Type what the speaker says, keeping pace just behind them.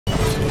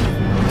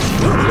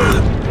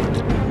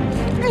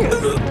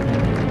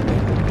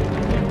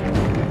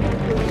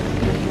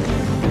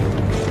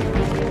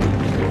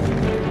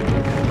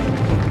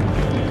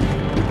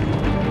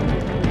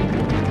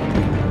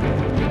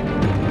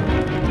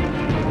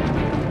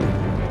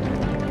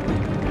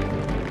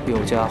佑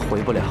家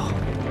回不了。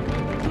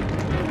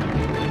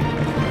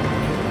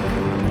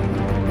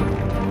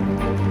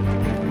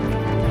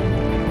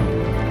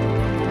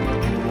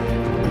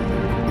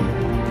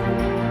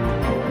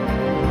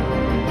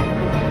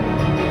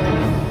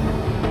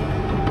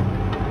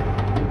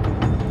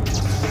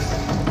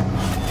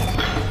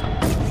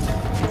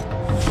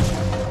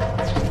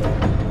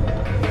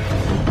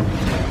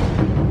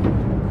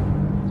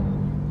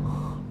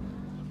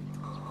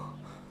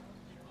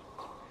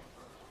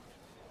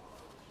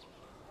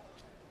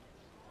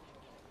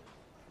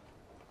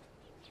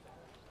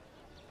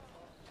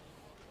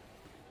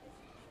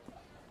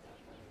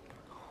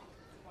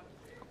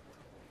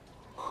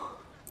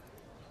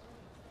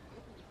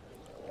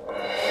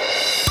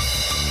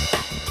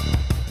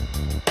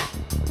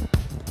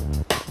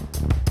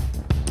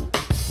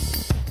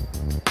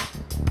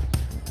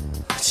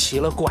 奇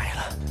了怪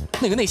了，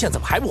那个内线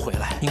怎么还不回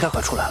来？应该快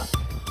出来了。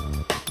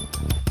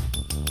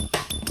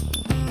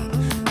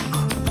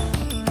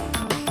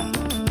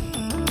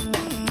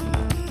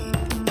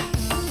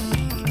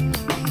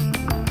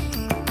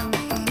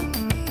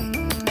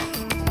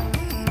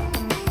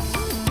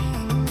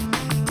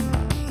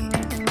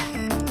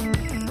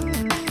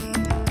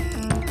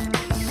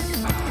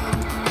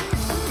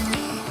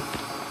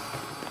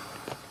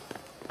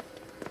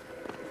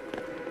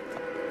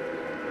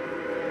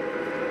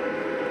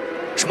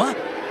什么？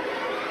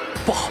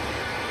不好，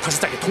他是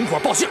在给同伙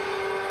报信，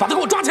把他给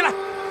我抓起来！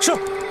是。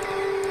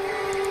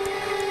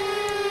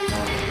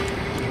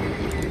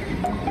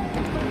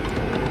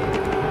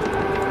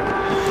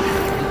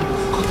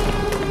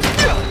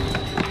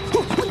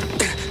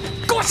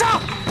给我杀！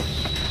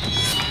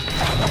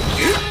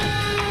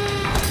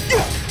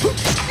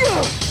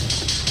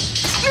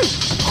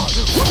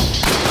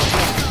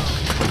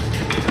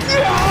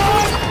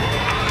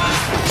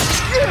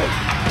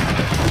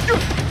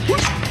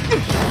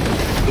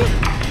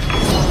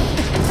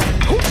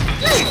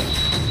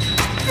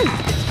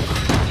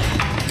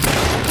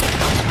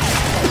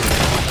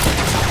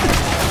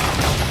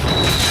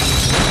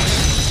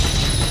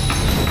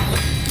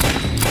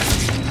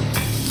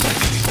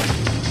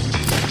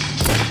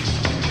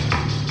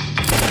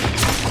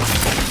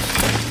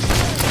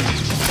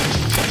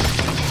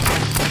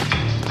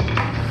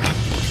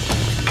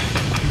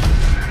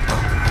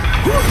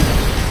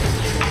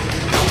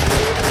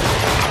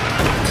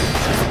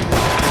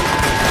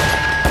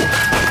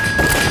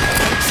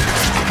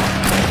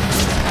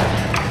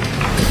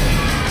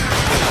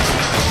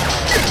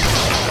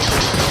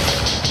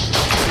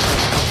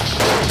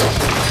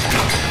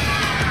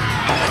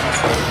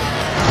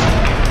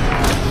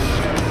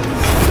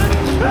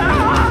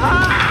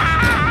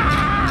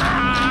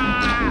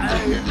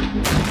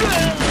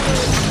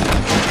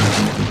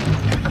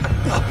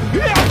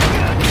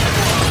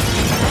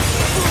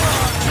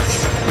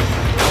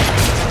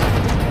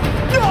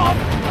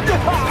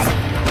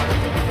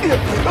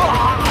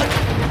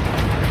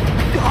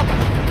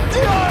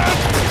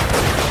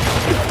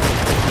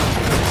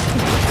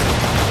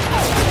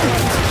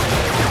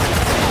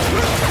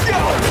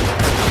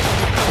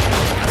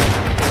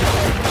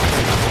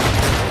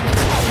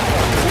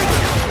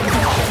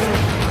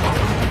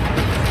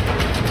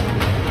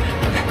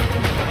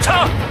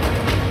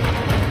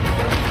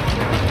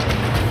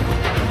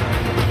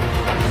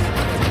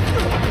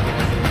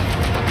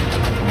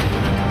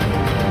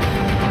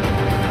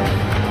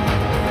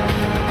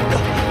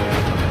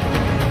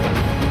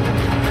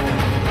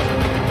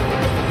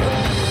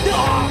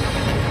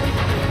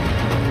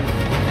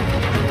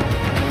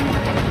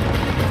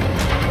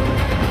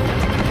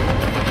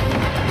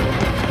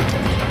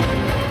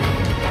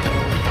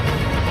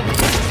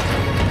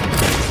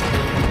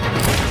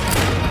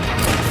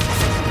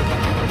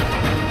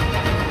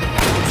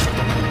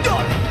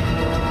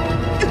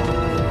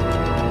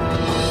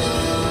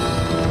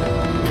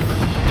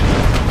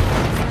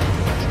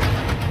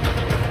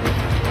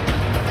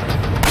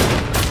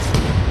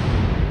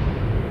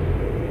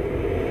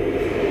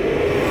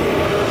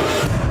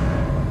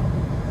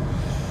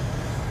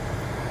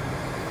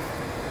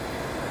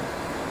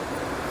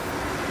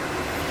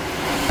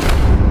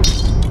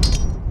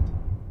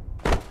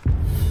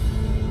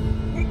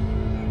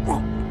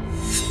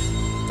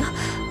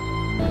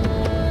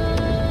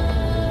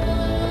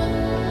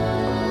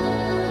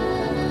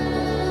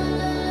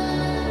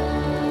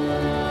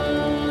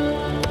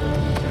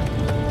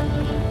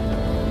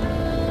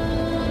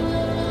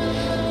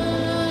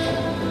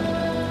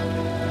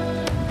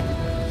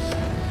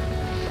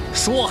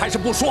说还是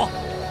不说？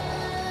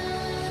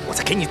我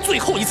再给你最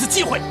后一次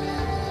机会。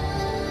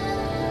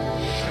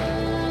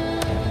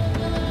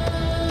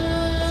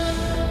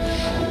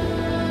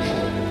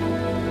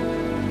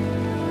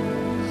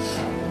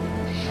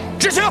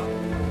执行。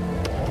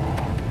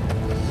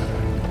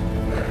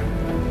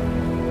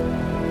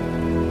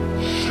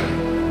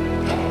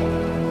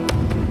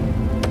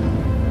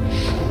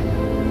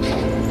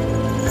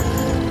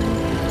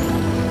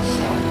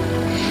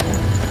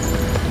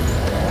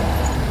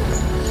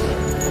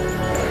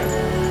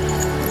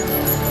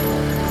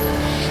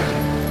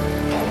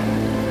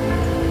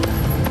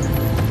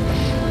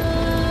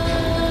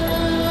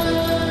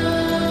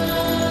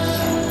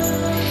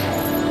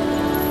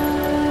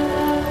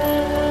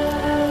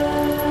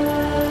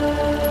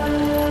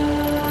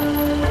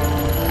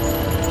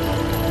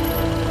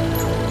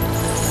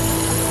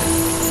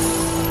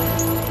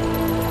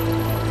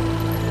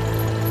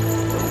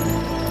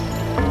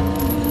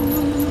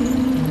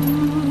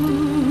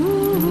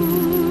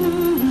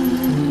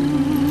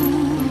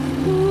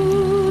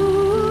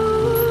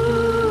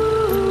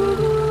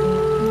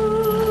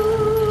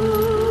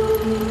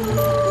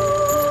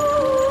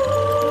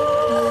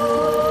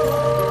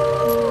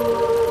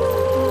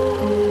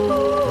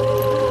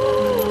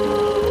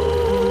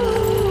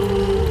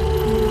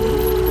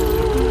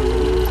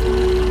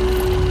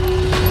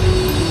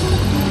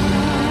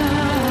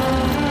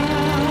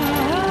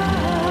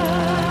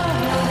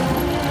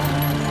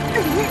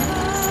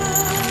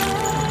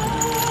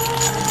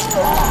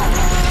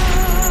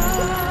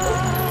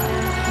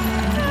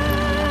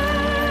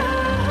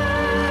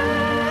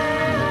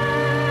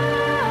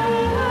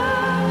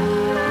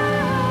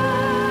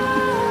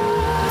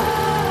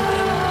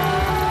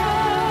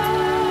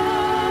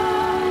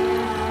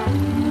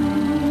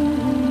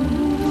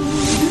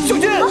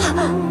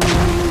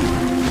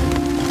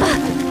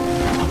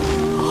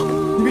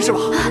你没事吧？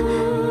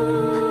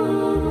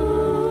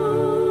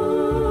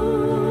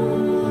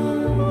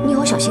你以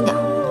后小心点，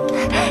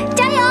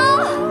加油！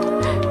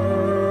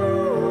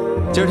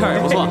今儿天也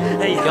不错，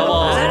要不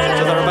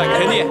就在这拜个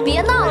天地？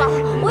别闹了，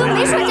我又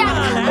没说嫁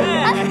给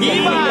他。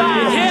一拜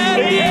天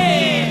地。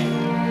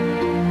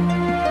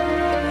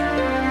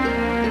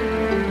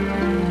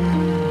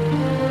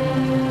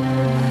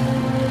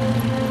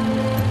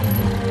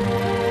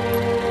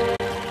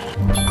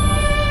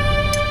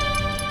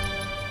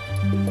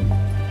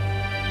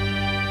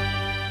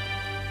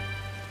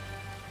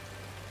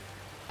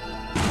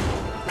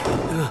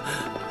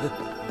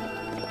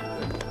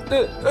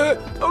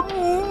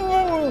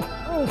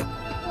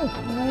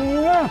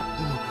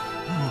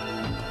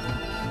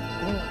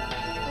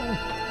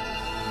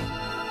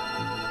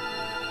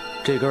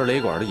 这根雷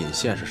管的引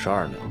线是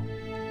12秒，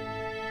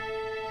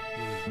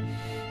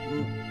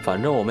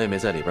反正我妹妹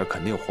在里边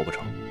肯定活不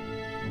成。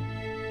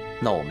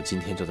那我们今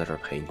天就在这儿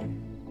陪你。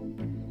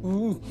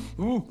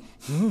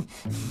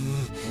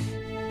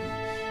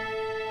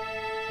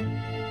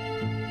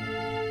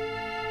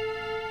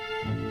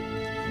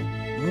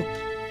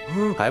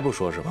还不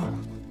说是吧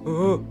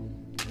？1、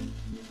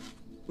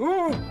2、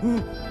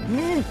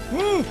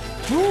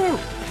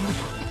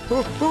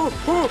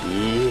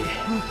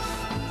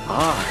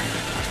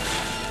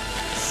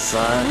3、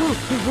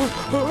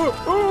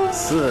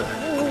4、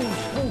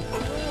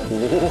5、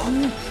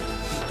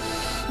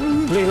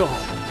6、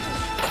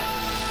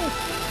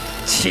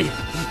7、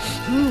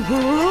8、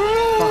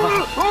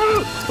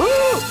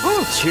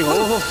9。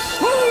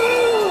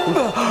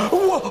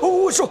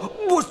我说。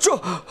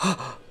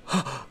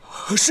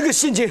 是个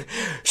刑警，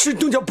是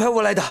东江派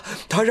我来的。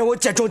他让我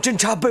假装侦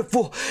察本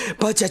府，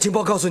把假情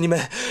报告诉你们。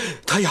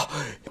他要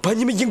把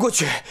你们引过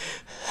去。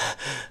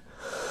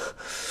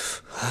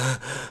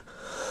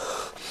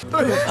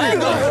哎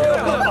哥，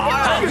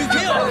你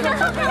停！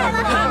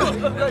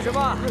干什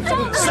么？小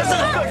子，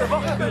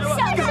小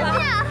子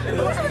呀！为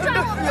什么抓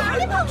我们？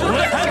你跑出去！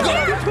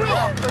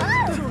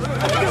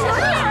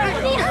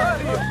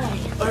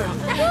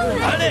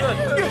哎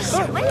哥，什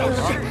么呀？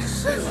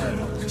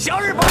小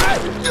日本！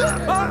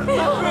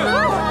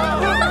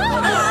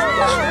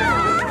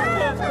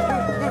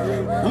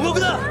動く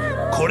な！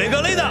これ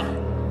がレーダー。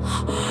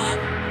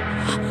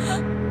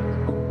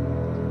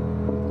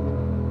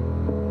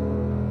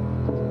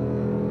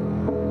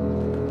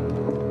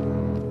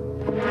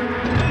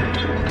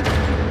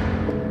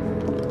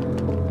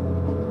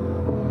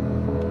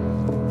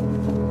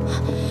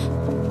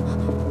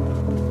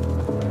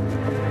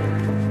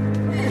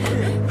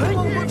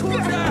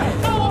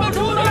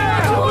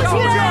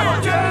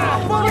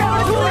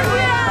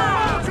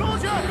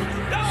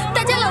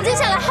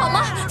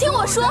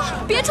 说，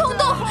别冲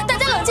动，大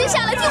家冷静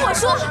下来，听我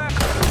说。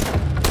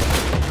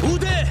不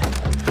对。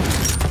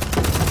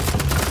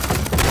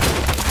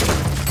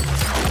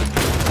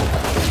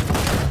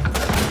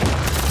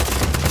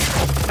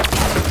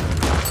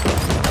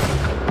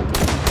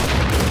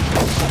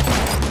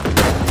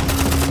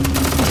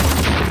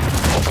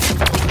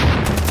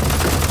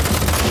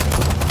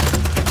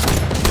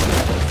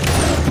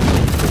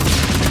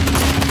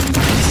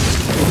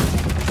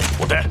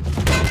不对。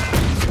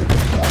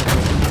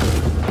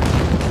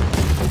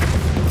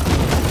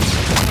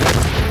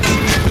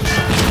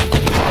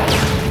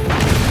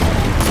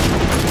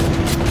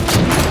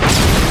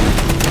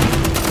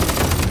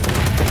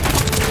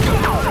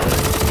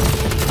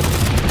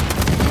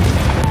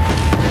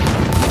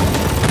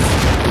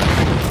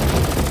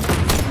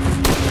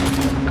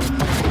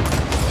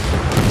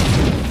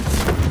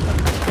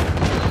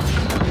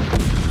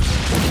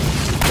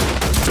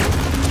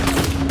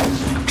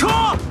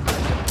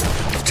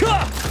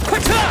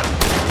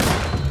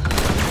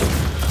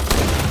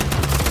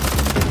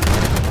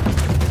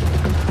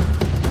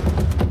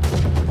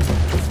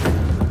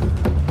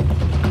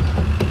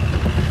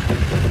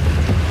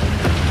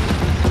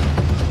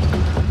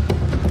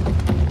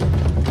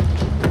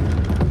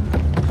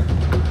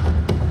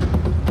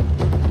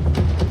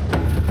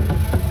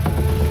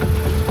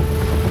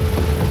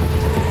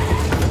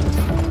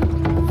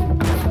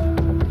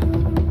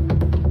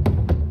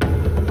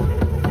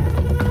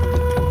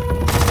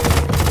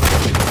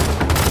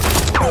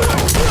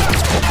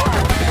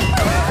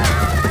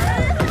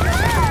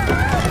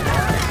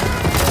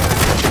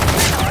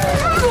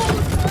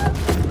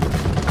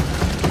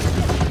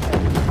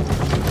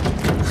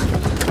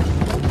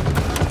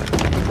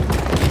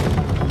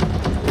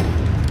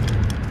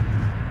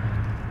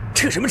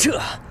 撤什么撤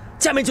啊！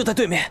家门就在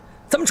对面，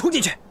咱们冲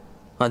进去。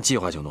按计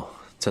划行动，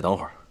再等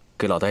会儿，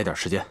给老大一点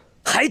时间。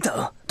还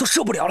等？都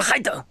受不了了，还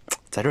等？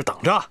在这儿等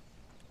着。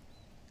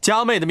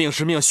家妹的命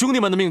是命，兄弟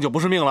们的命就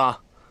不是命了。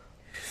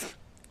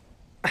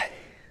哎，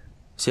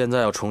现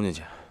在要冲进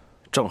去，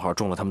正好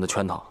中了他们的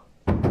圈套。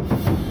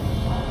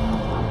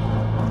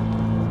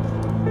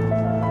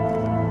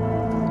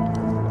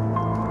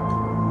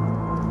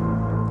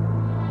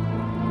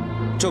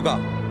長官、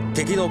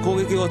敵の攻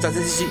撃を挫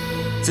折し、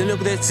全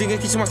力で追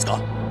撃しますか。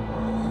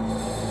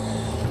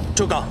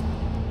長官。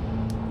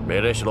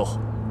命令しろ。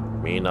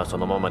みんなそ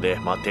のままで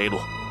待っていろ。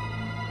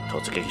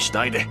突撃し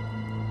ないで。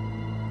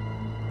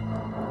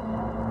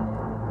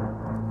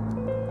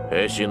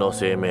兵士の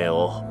生命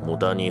を無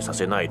駄にさ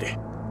せないで。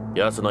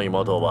奴の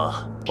妹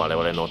は我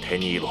々の手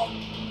にいる。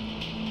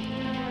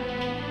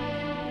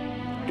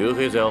竜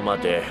兵勢を待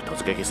って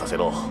突撃させ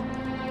ろ。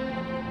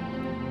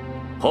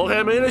砲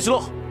兵命令し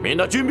ろ。みん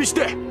な準備し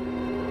て。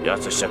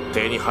奴射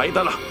程に入っ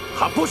たら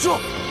発砲しろ。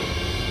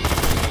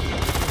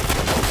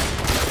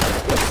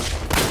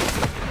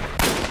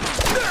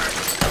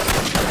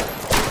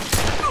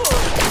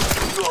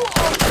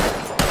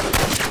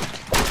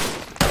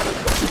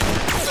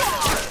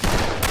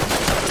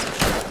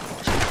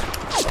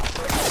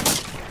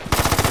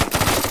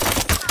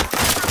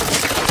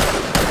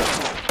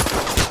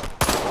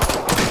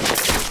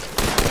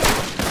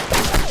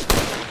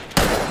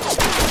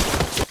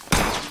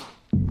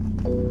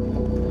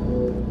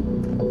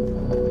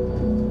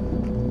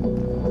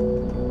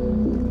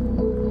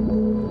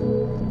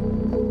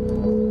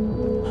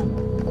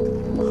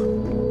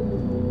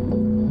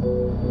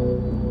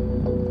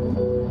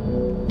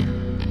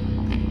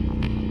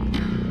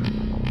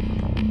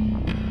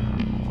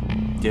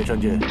点上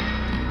去。离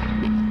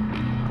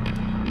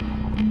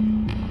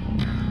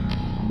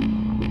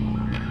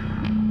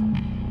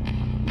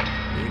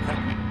开。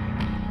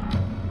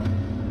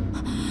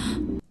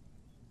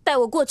带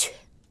我过去。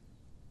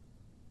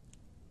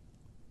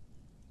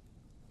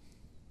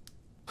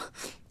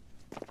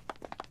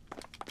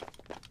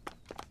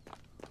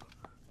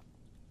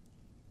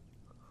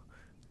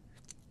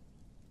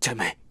真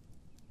美。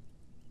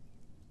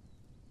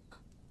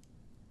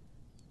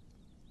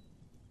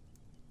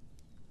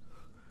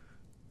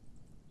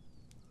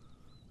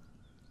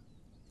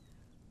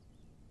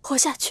活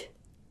下去。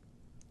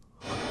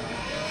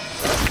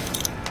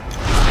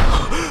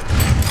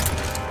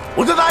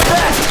我的奶奶！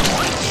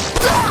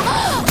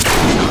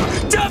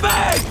加倍！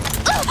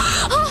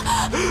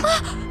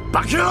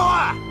把开了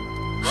啊！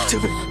加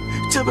倍，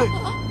加倍，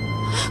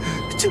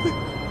加倍！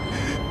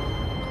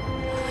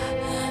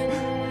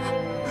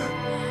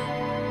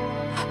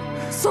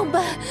松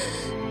本，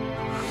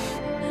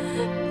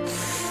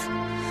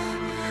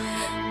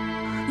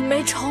你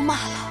没筹码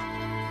了。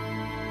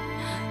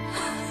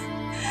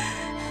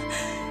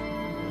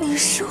你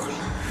输了，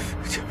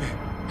加倍，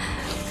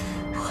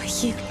我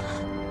赢了。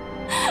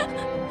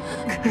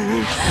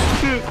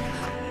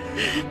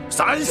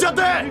三下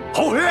的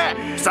后血，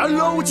三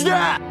楼起点，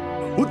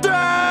我的。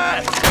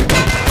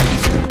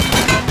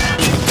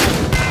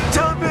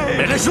加倍！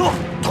命令しろ。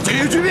突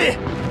撃準備。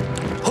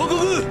報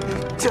告。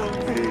加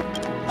倍！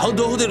半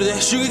島ホテルで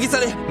襲撃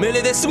され、命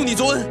令ですぐに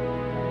増援。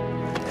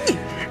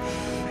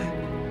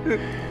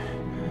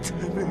加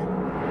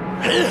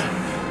倍！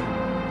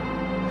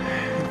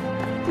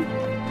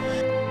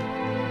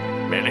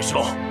命令し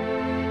ろ。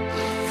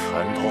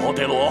半島ホ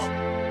テルを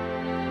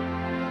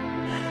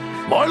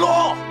燃え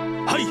ろ。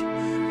はい、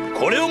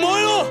これを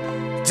燃えろ。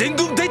全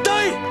軍撤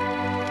退。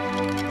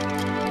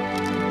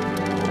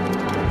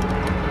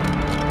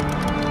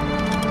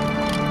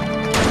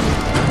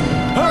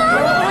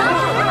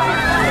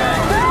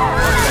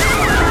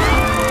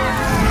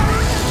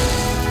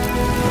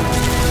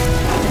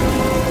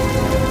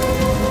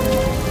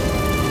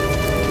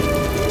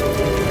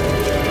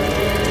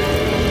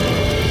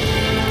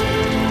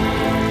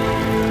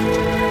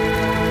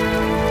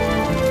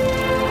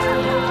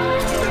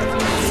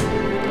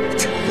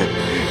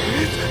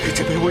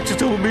我知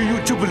道我没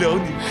用，救不了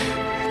你。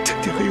这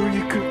里还有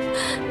一个，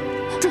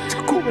等着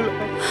过来。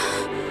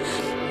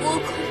我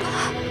恐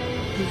怕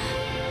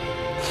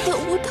等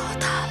不到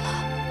他了。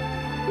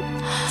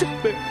加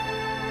倍！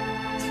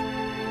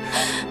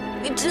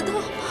你知道吗？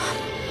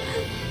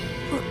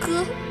我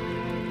哥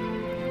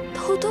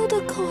偷偷的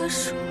跟我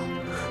说，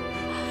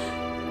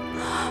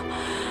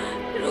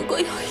如果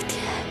有一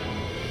天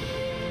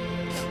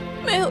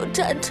没有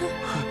战争，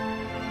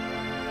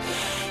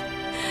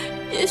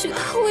也许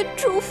他会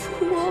祝福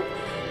我。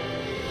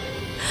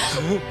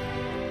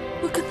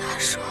我跟他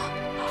说，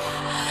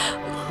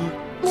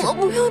我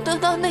不用等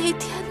到那一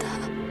天的。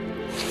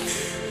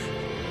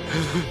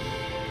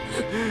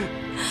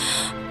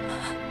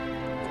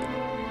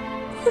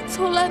我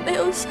从来没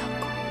有想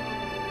过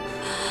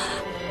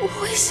我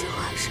会喜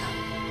欢上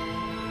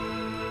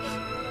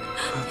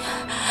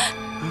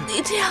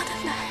你这样的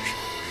男人。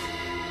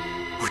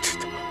我知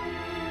道，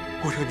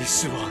我让你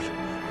失望了。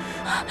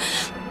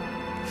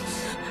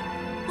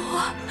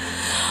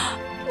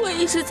我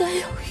一直在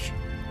犹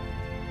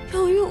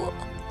豫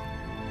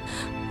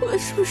我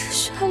是不是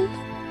选了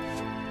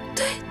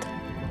对的。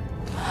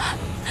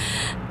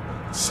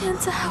现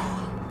在我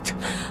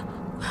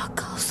要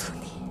告诉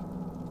你，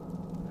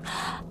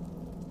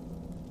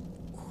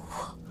我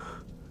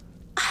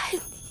爱你。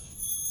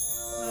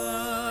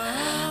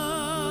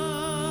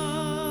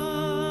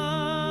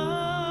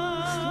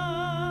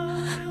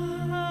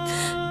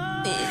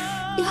你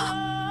要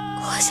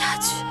活下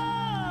去，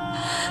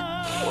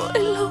为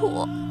了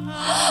我。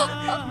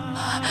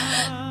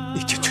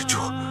你坚持住，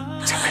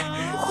加倍！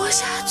活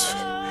下去，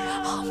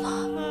好吗？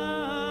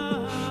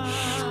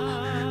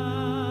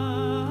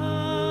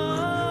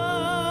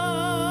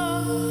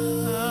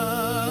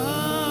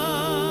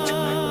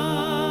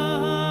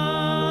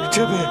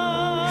前辈，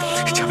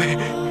前辈，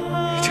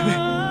前辈，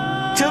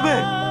前辈，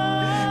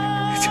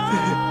前辈，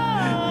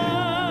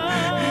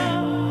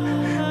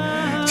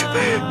前辈，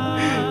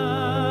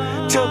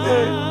前辈，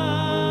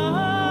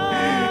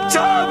前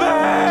辈。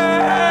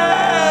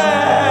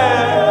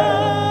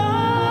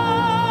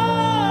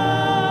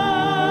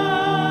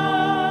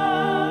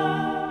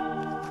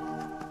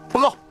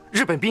报告，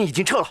日本兵已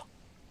经撤了，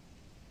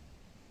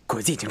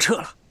鬼子已经撤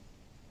了。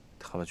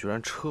他们居然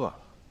撤了！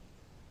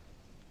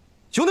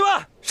兄弟们，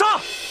上！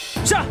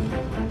是。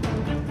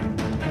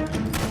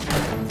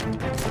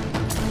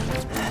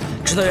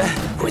指导员，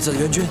鬼子的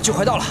援军就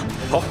快到了。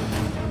好，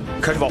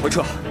开始往回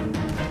撤，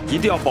一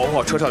定要保护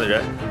好车上的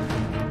人。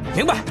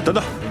明白。等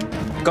等，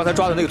刚才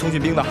抓的那个通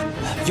讯兵呢？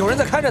有人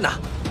在看着呢。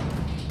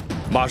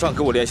马上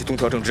给我联系东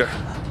条正之。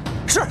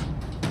是。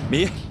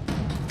米，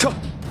撤。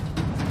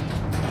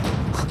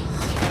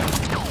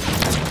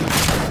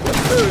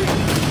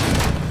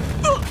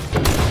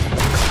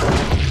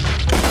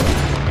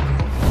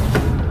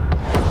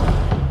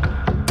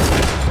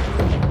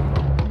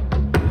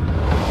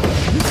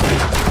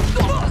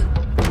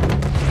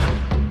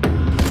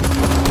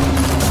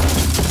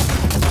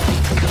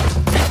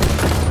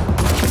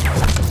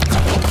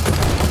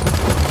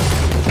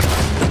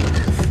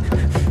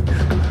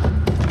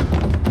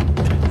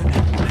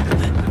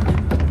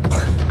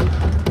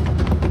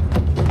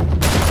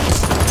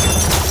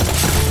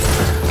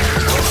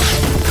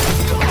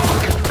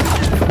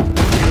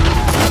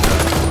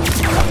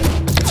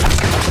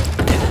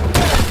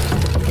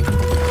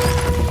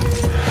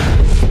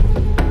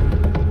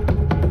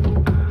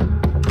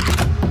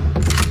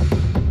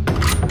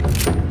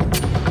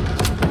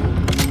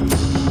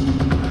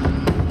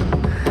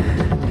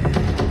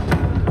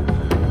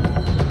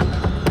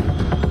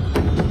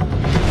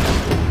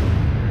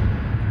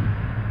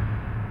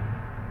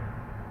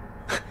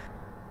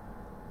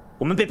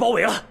我们被包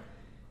围了，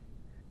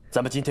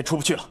咱们今天出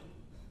不去了。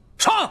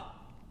上！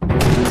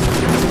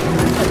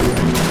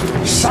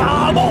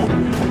杀爆！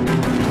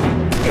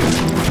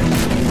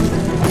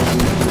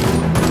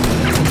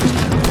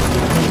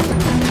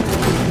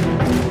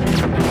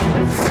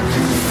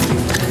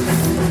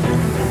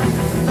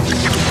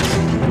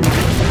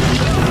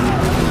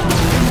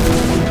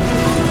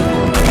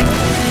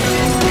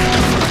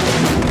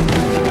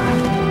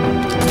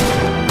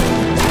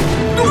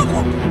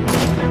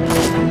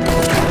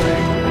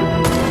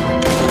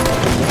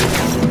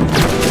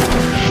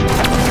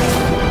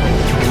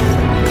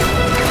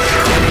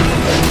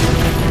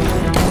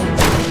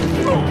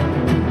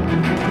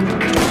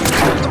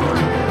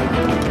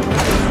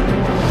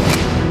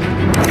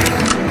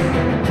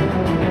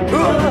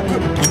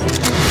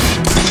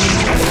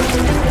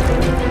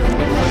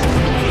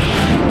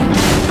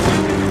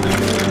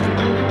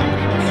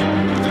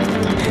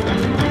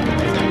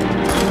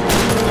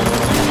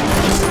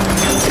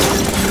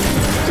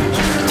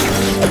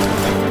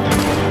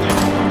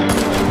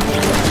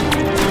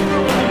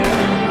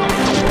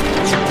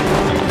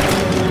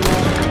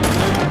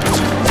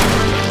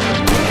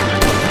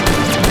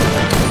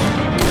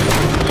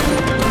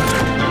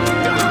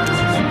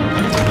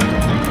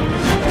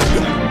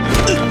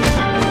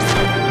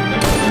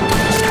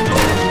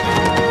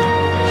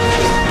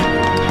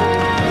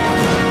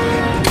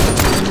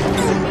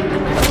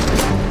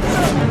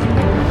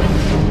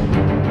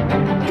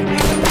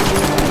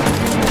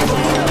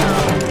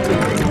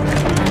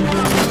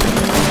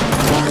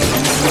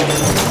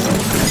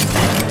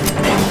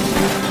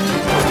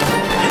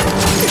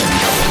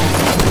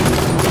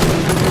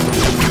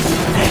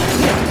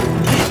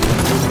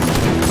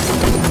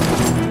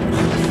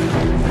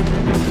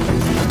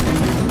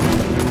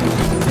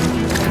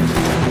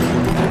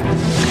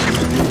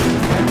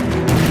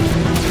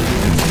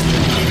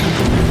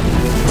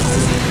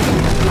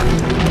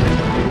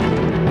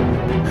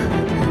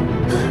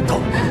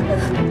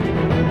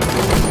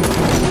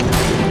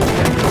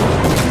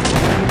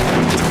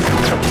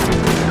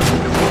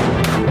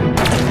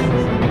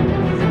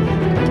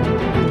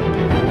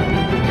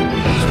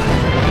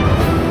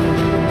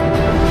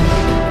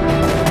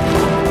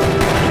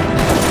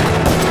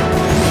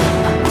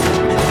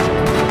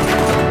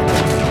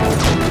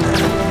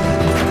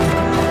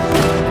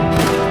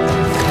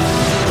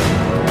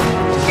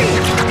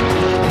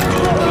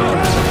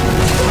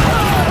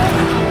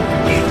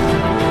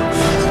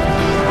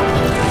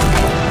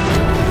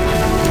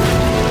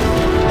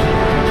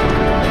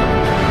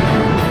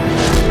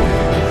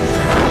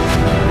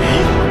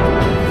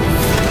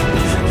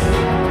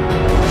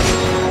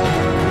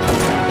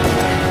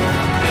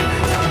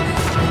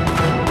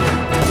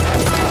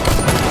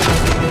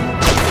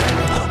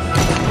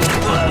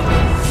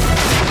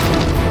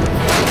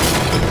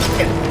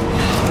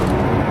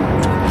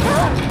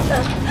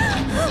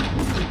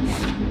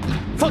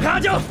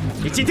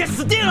你今天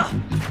死定了！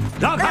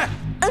让开！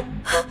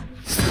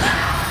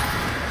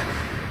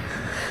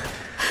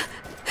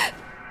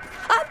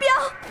阿彪，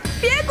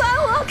别管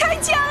我，开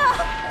枪啊！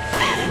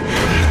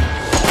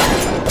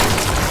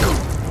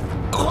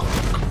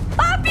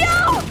阿彪！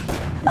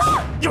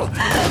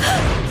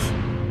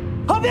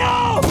阿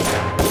彪！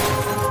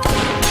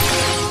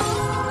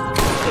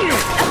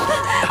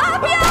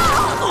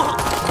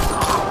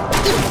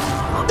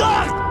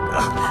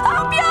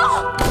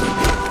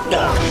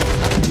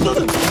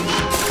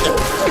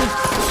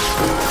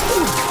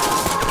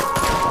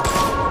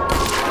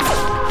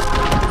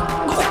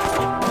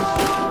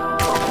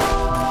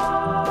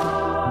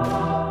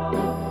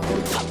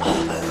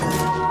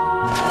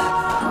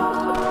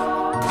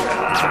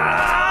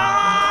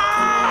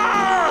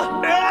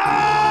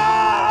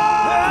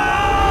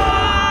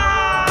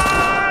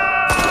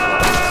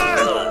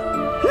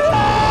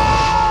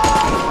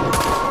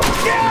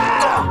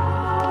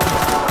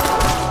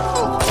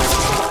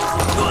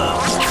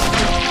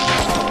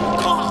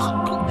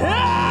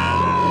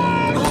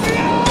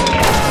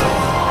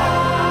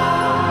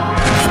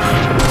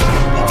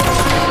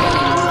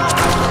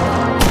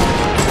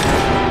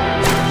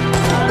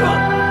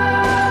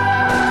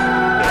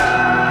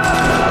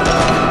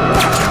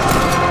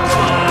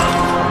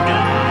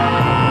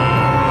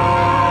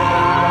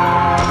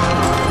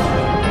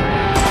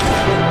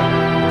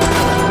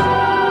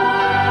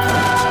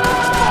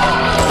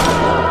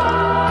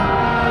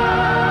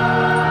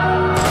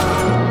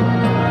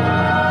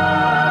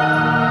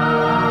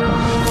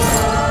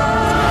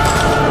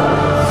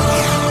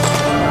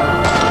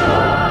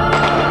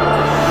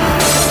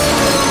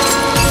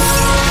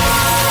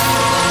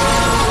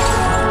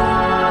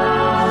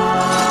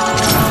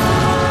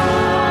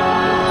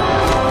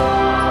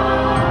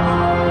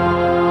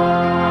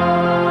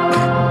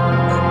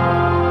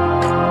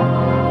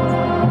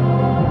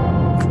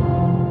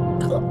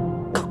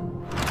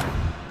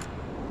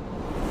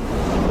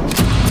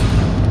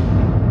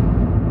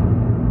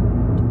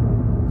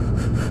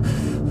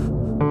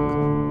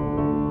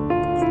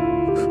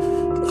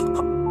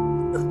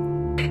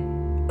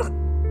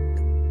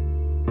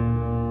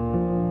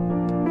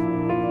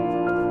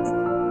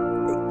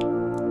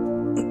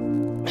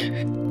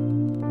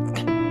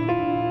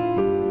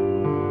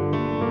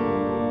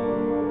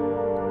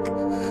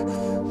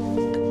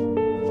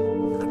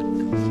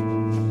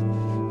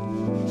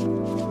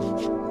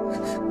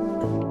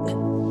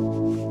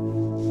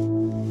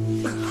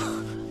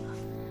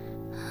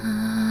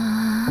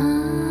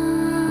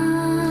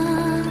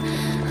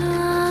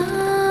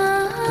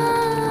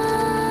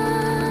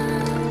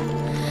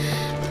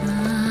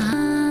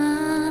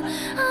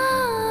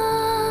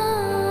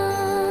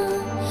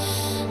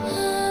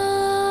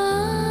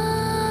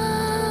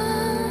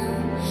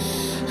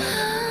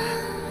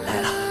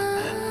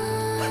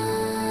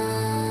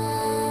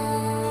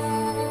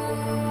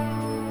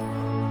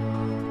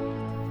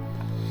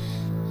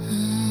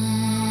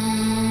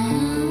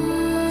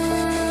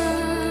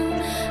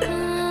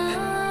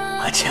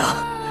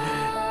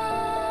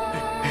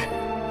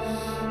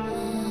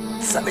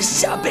们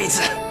下辈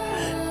子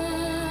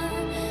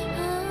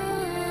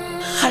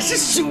还是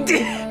兄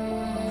弟。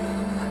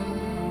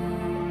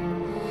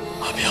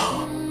阿彪，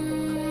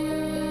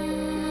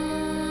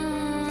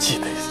这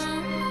辈子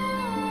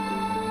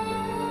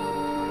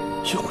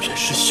永远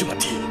是兄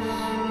弟。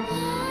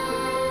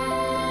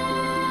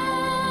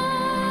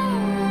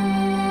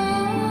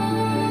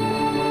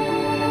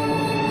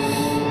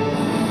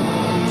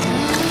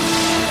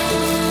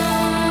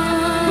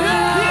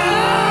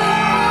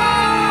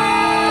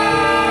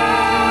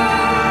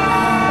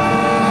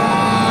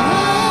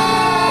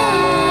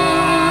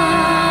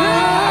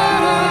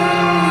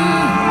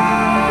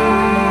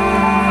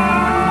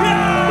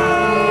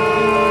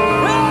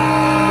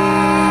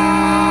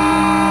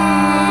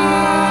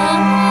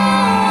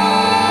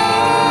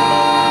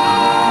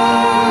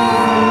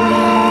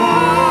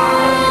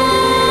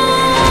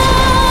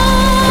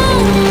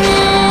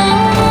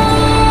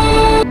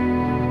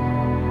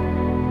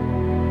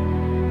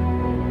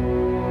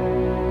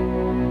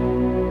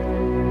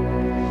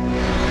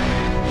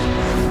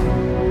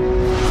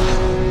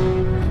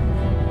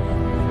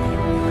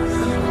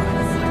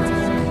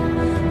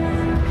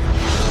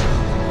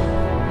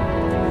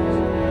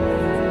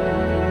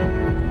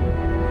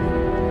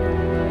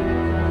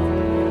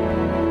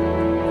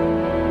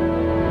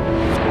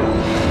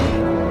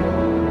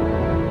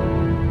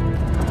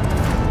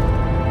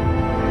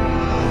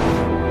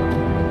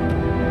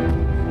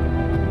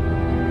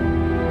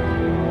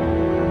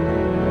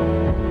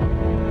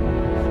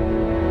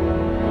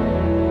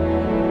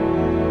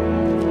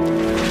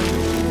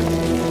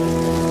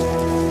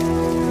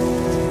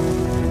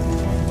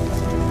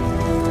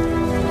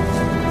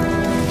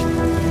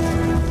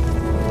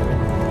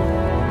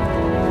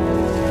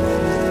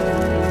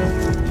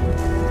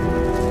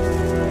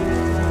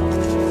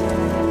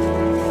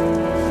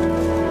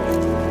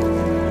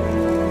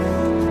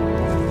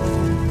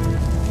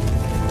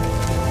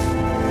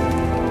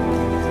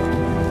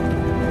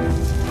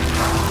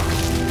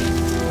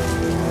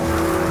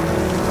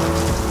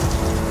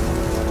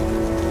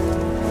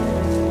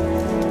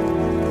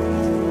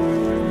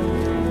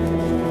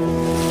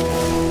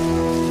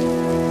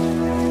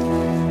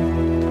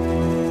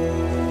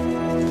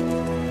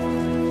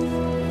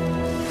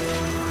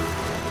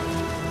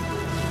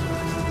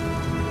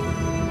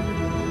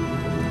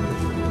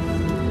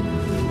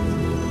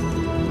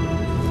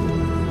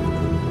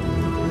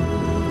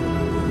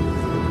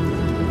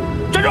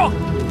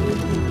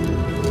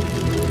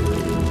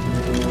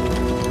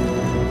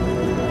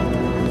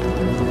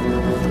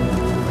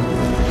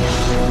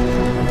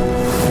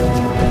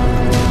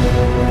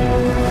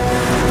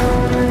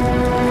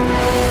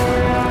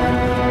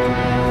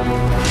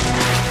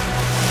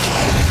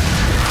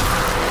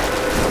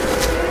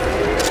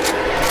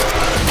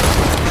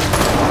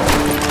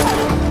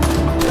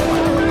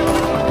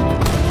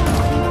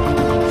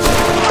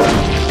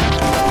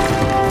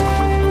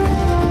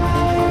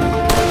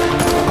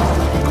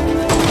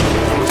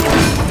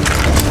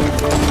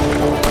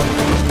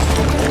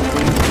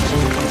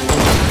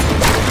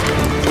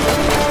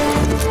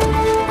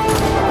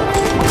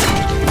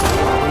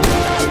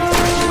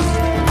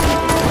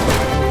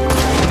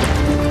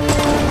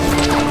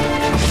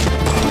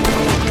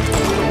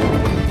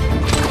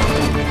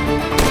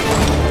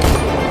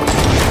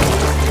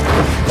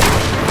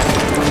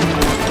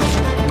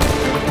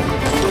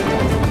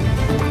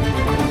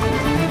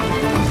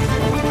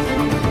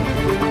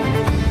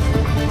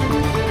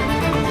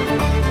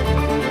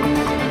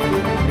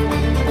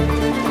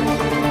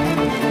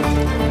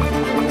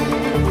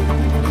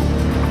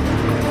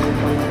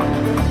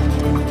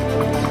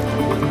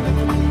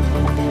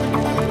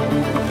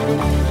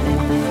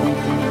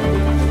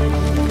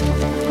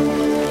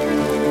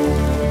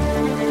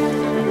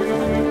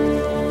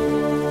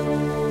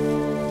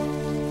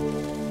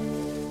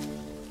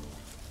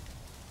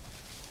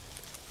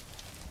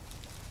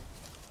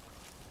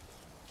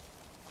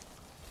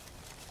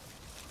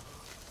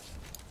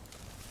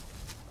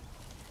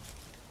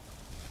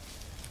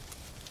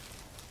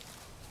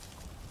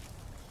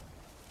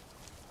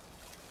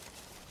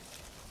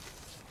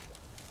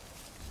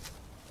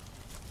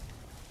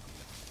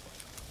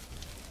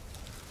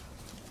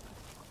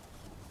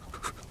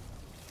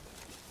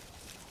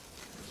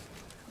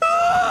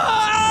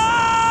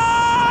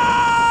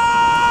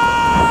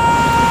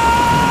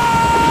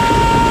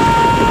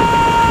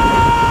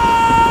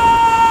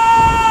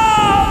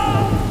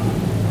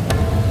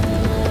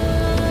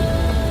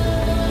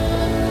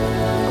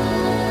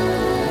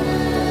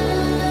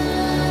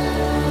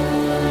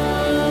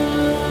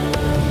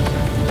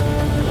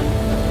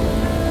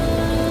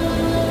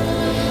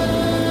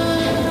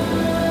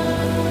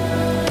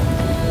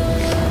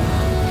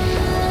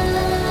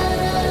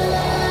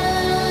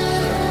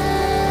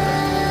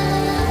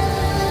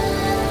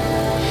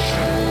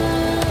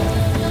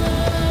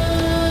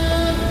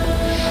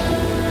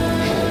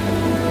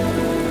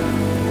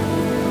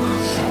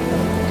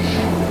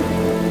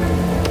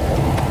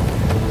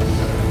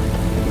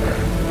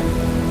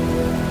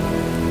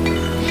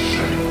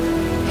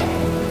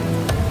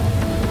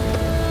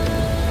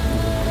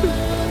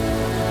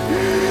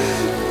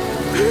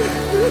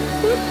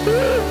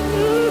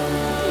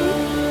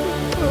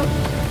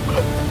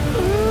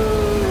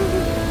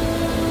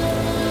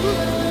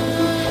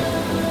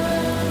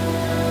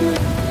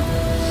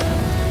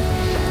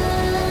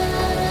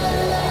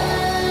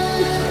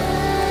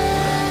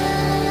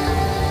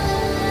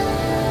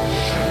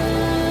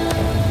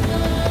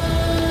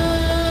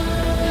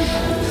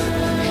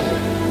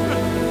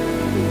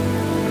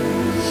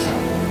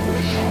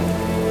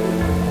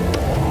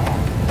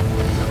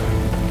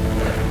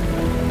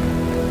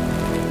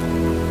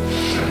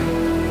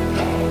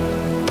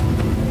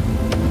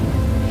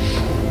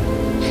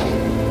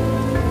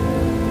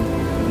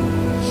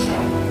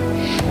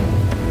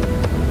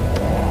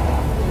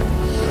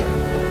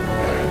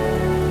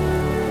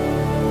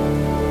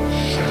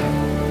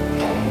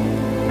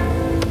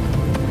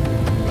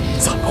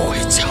回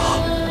家。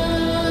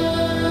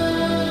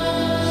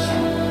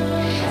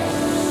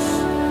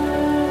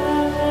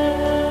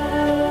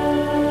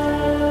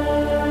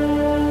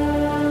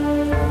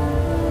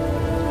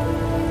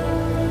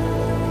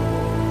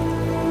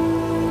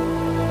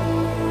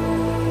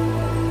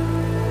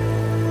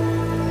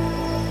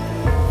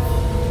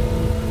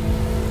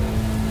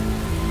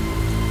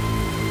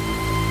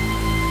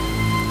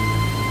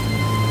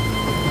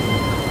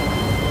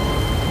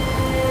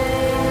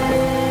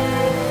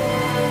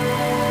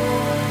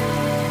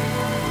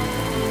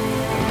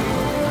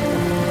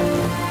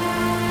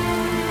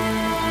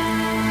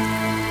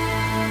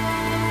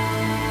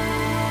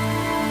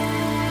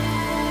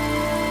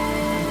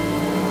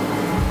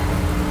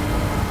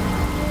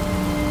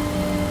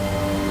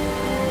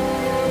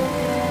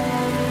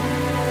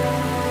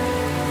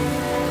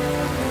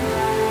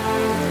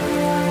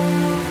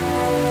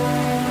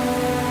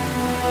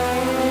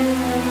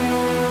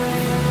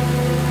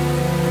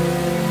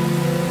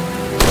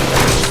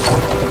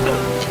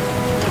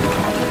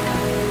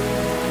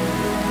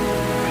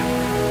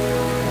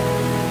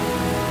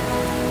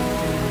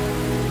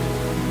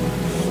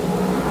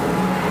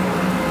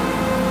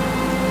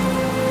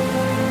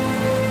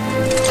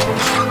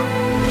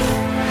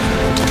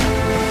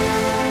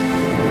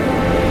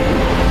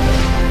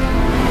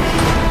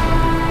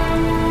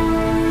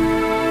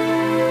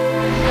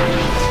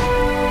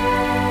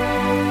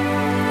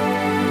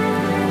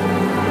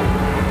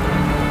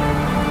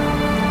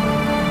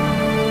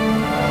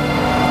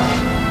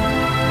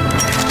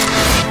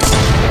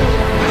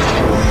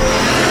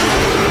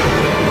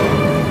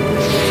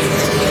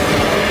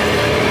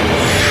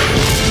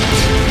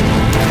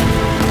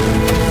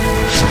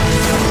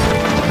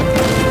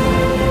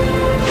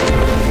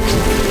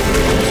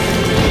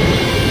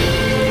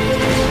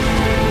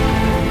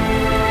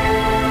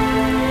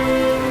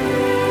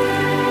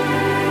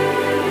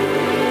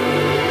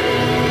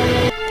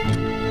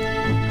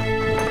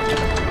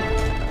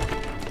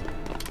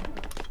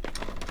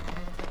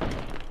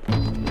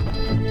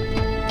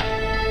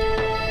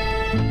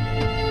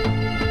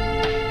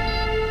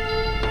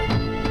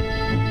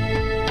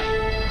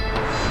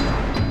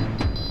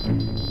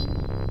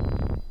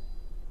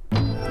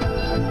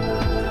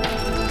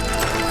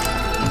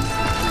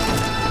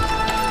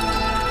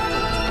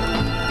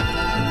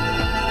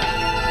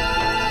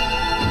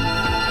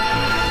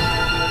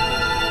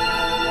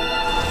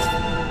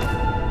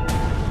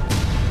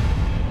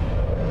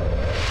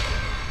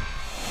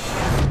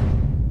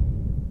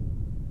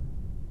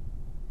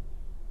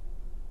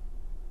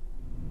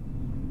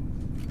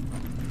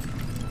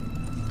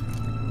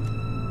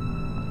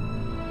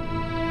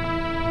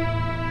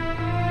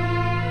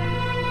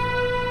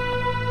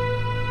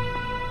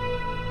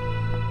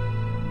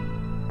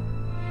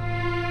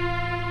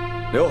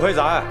刘飞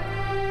仔，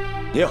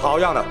你好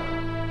样的！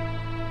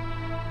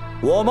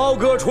我猫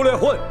哥出来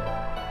混，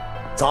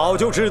早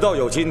就知道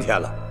有今天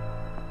了。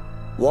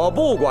我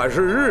不管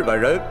是日本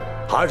人，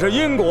还是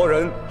英国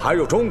人，还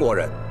有中国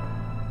人，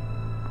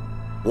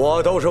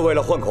我都是为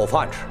了混口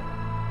饭吃。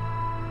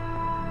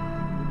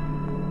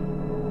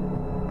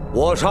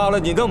我杀了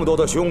你那么多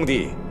的兄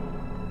弟，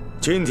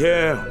今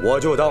天我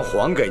就当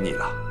还给你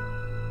了。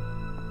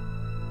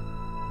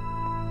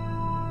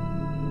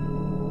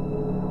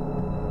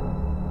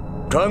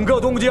 整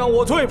个东江，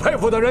我最佩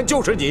服的人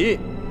就是你。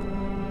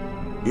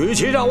与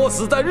其让我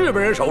死在日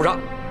本人手上，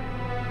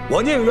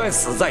我宁愿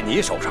死在你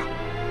手上。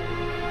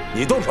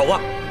你动手吧。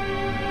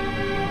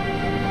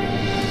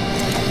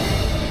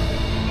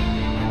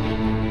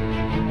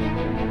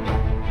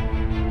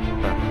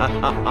哈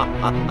哈哈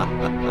哈哈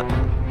哈！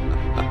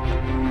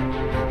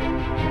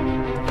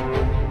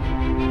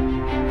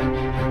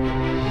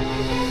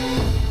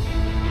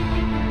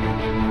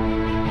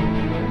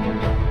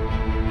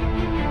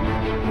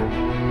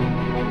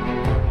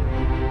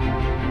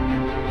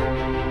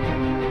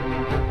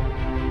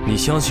 你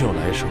相信有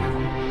来生吗？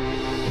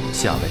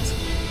下辈子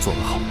做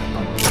个好人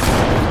吧。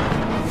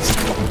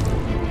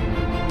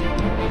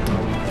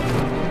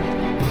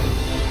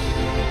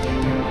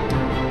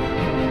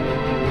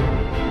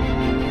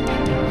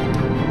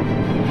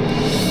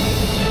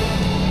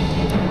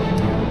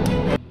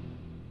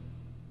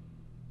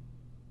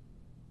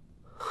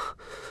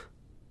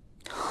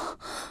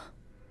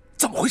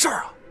怎么回事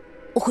啊？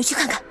我回去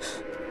看看。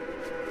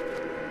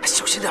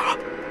小心点啊！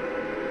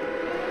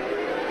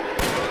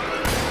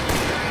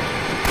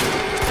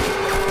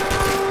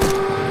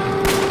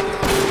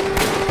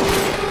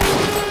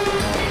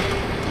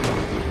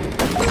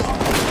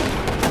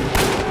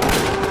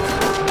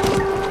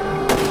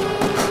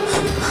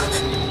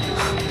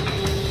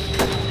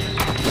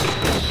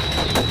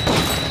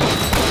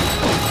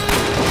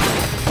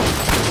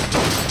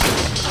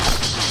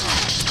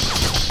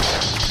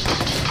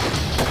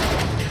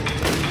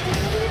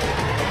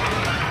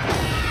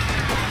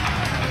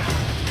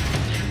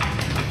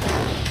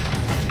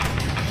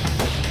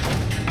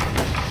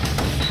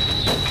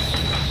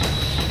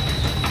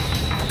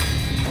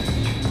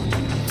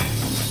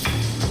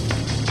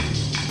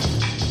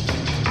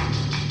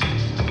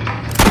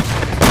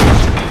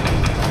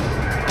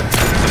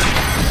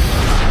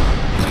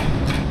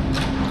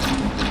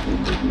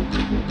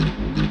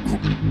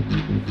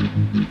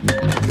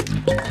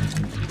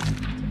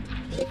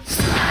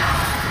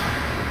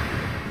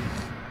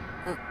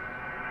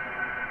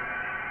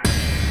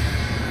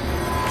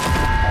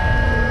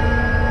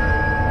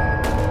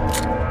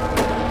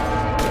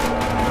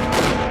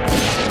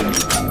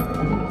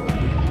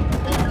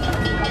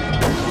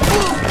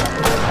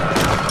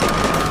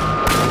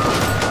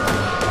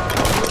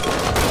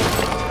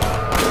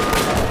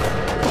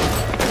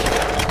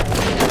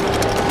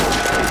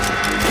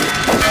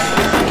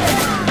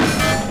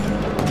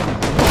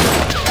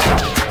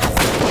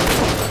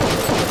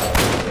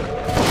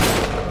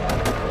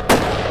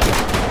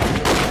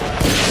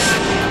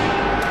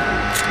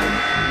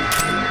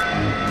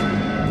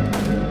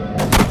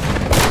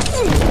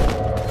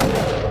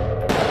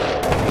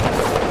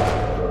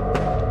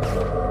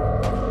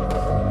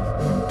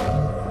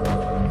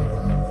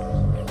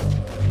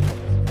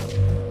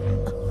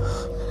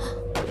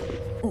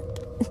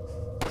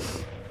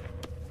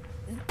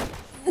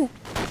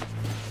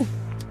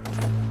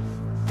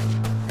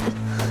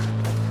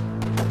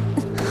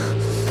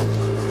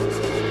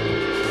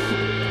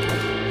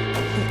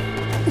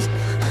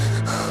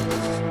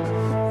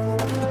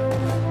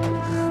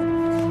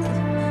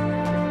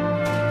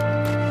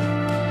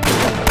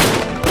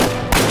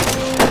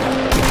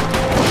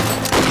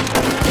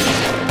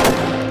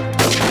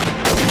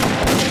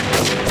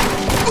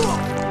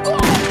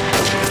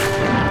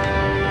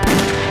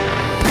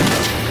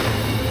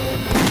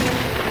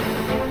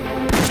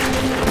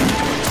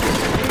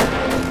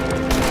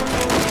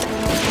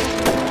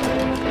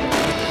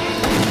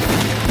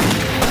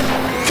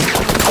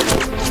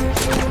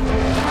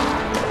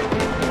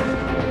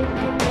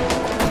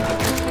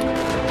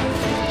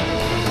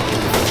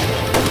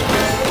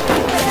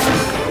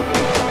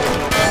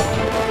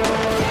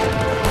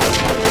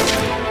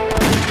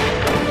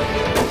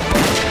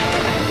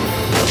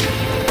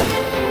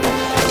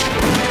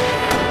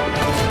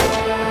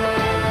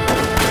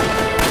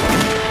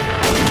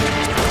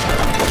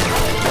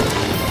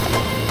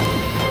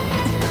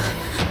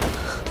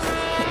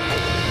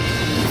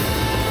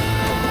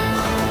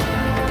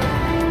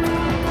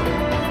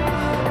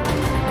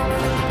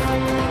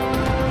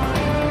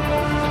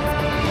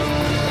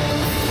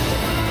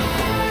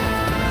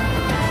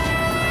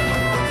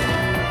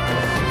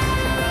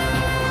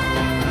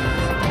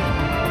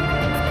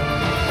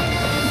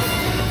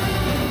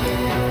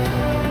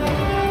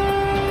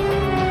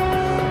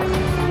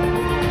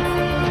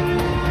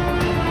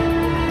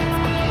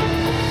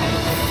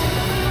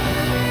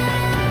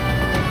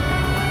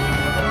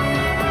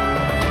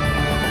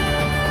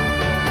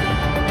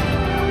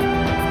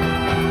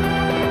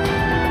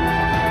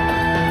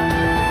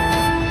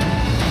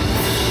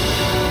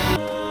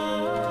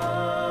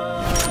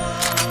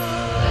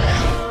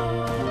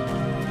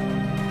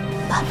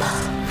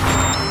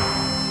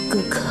哥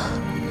哥，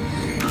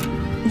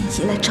念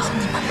姨来找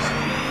你们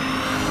了。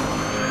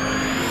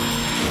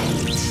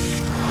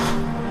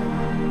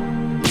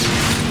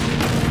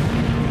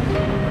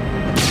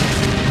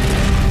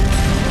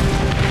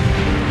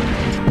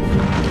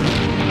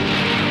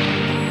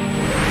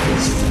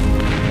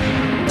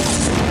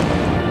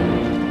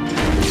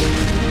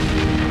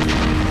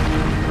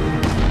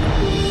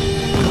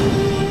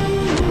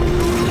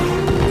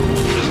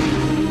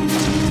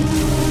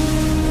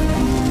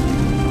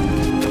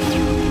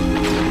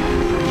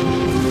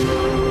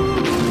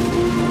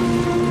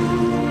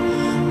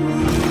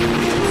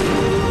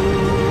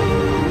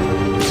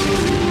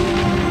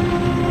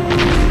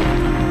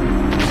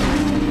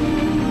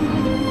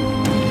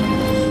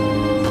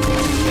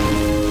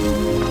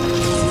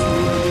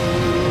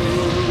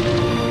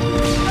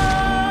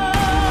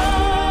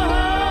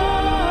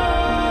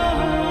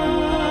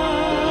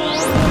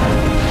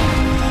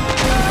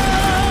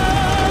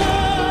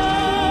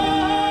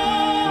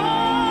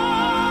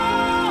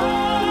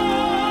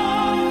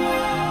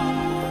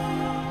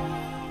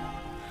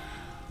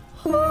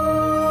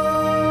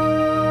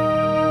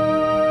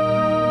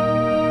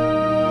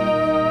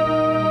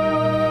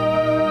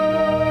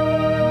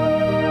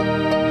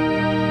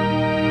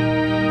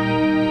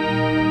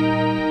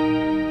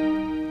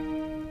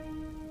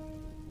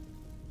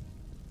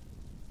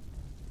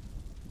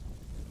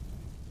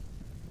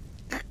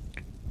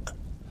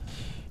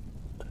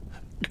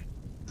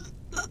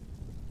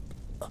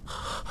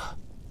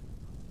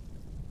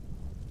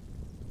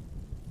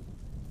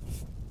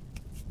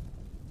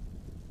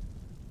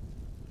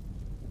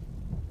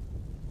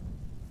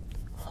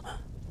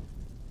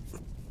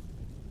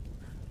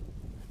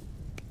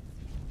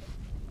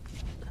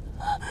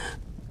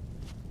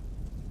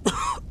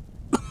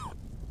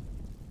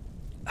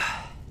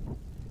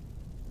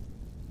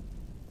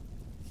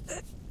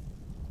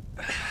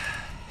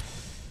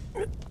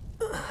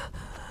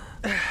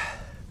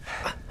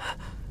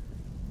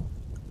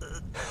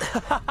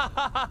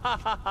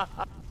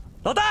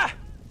 老戴，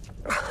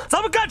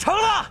咱们干成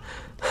了，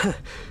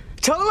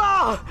成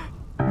了！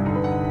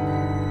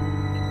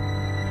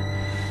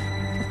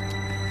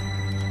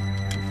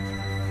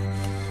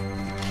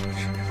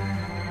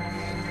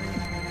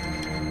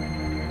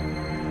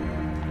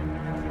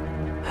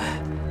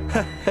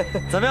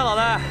怎么样，老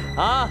戴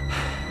啊？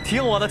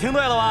听我的，听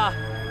对了吧？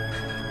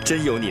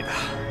真有你的！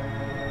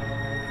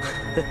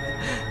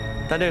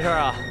但这事儿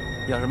啊，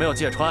要是没有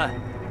芥川，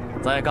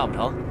咱也干不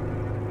成。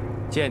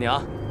谢谢你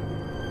啊！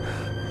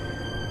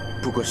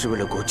 不管是为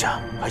了国家，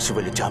还是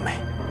为了家妹，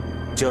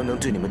只要能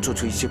对你们做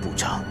出一些补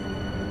偿，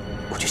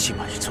我就心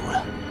满意足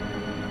了。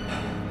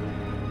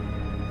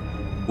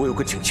我有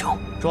个请求，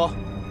说，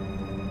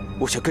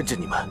我想跟着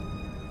你们，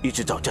一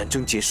直到战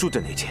争结束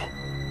的那天，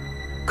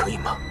可以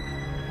吗？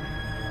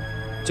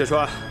芥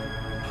川，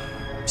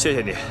谢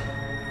谢你。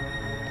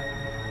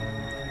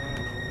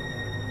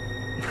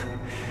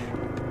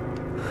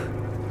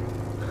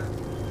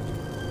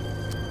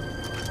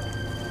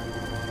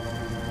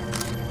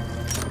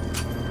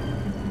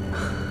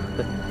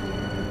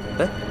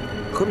哎，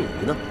何敏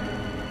仪呢？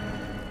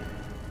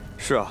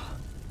是啊，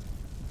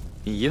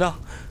敏仪呢？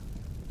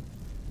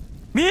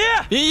敏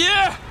仪，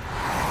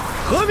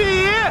何敏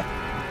仪，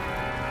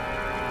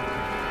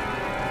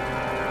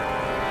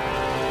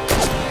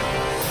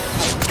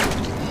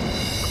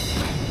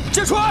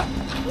芥川，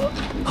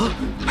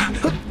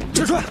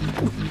芥川，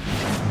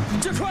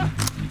芥川，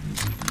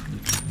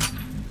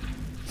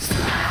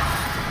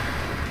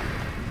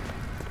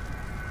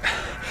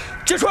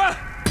芥川。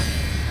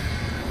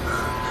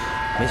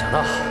 没想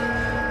到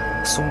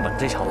松本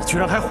这小子居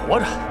然还活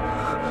着，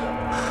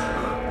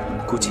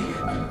估计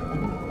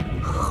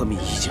何敏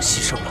已经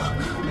牺牲了。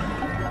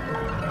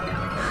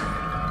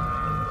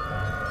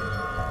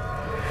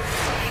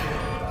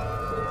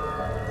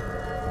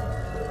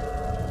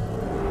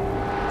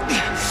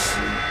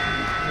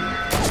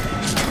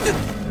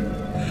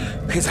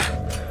黑子，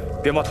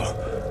别冒头，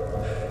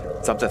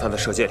咱们在他的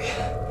射箭里，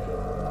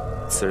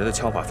此人的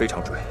枪法非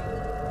常准，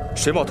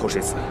谁冒头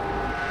谁死。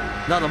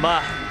那怎么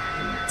办？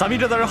 咱们一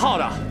直在这耗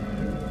着，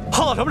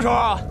耗到什么时候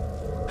啊？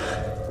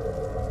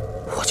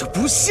我就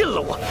不信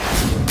了，我。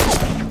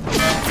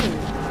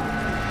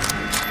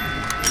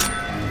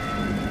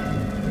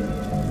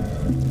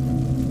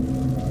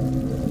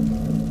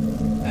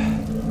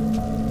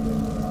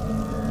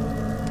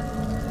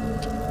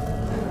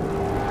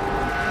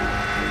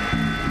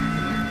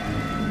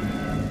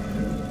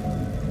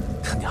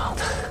他娘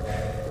的，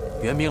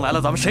援兵来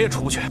了，咱们谁也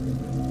出不去。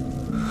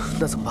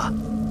那怎么办？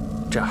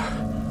这样。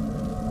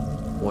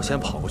 我先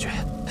跑过去，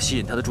吸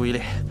引他的注意力，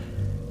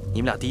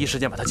你们俩第一时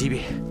间把他击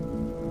毙，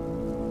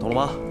懂了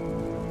吗？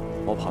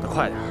我跑得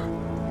快点，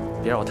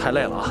别让我太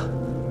累了啊！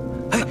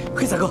哎，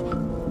黑仔哥，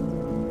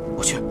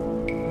我去。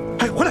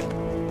哎，回来！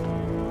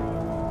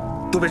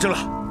都别争了，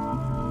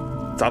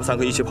咱们三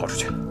个一起跑出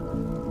去。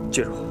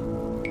记住，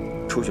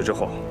出去之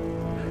后，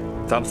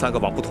咱们三个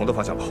往不同的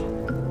方向跑，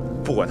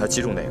不管他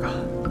击中哪个，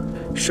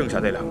剩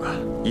下那两个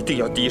一定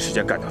要第一时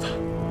间干掉他。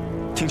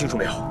听清楚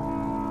没有？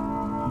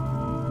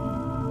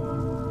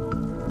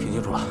听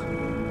听清楚了。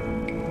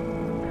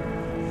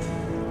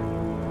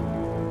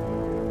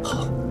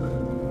好，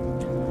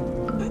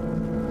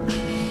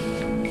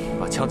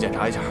把枪检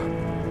查一下。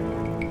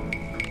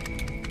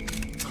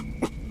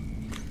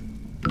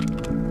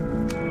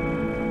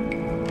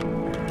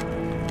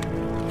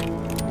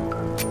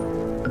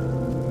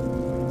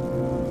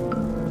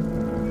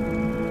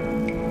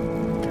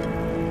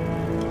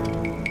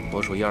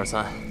我数1、2、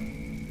3，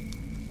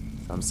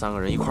咱们3个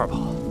人一块儿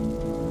跑。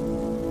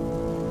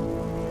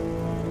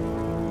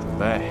准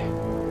备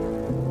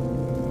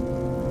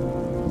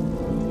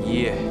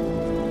，1。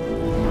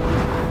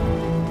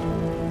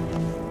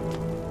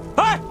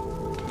哎！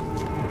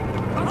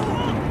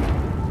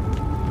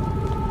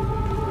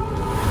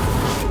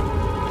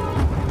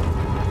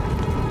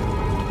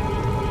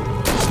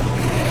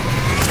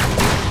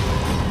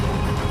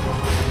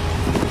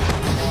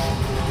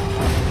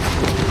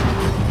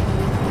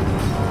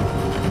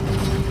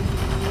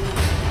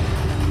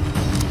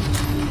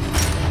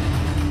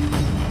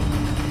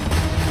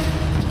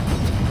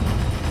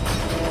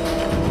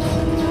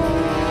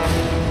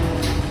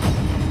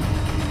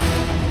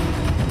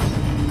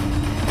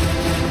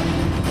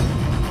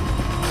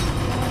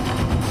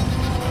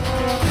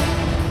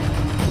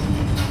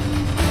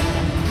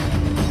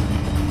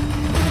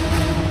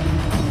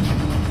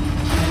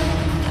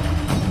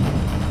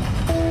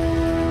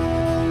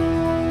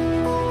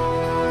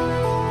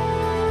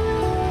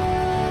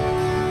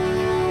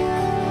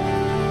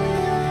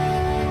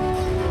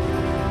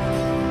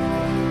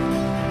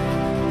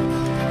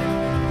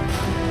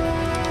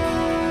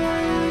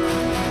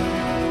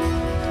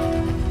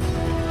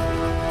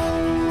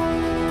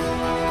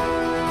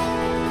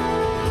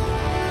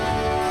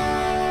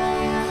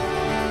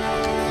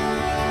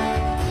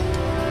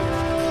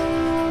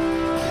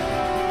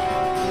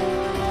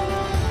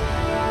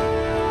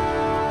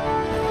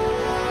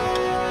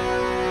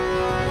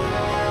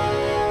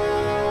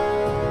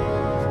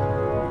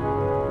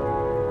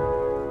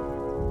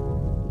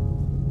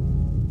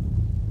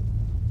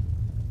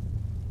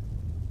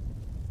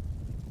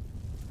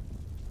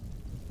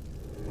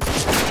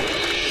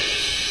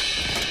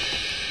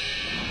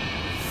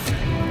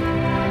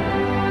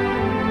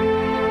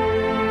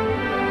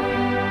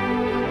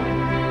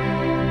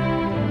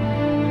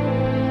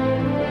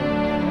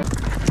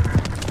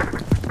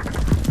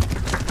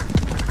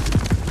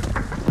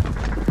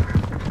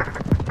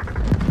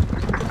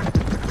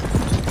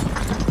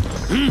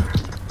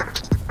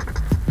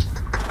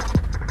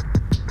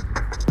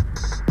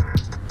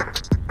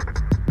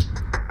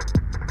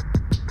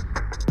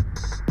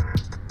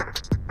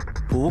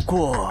不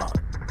过，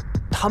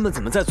他们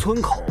怎么在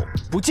村口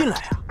不进来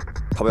呀？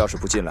他们要是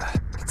不进来，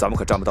咱们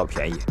可占不到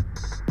便宜。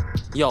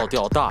要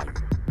钓大鱼，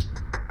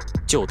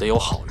就得有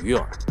好鱼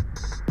饵。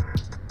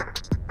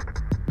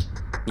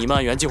你们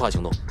按原计划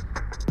行动，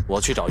我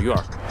去找鱼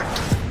饵。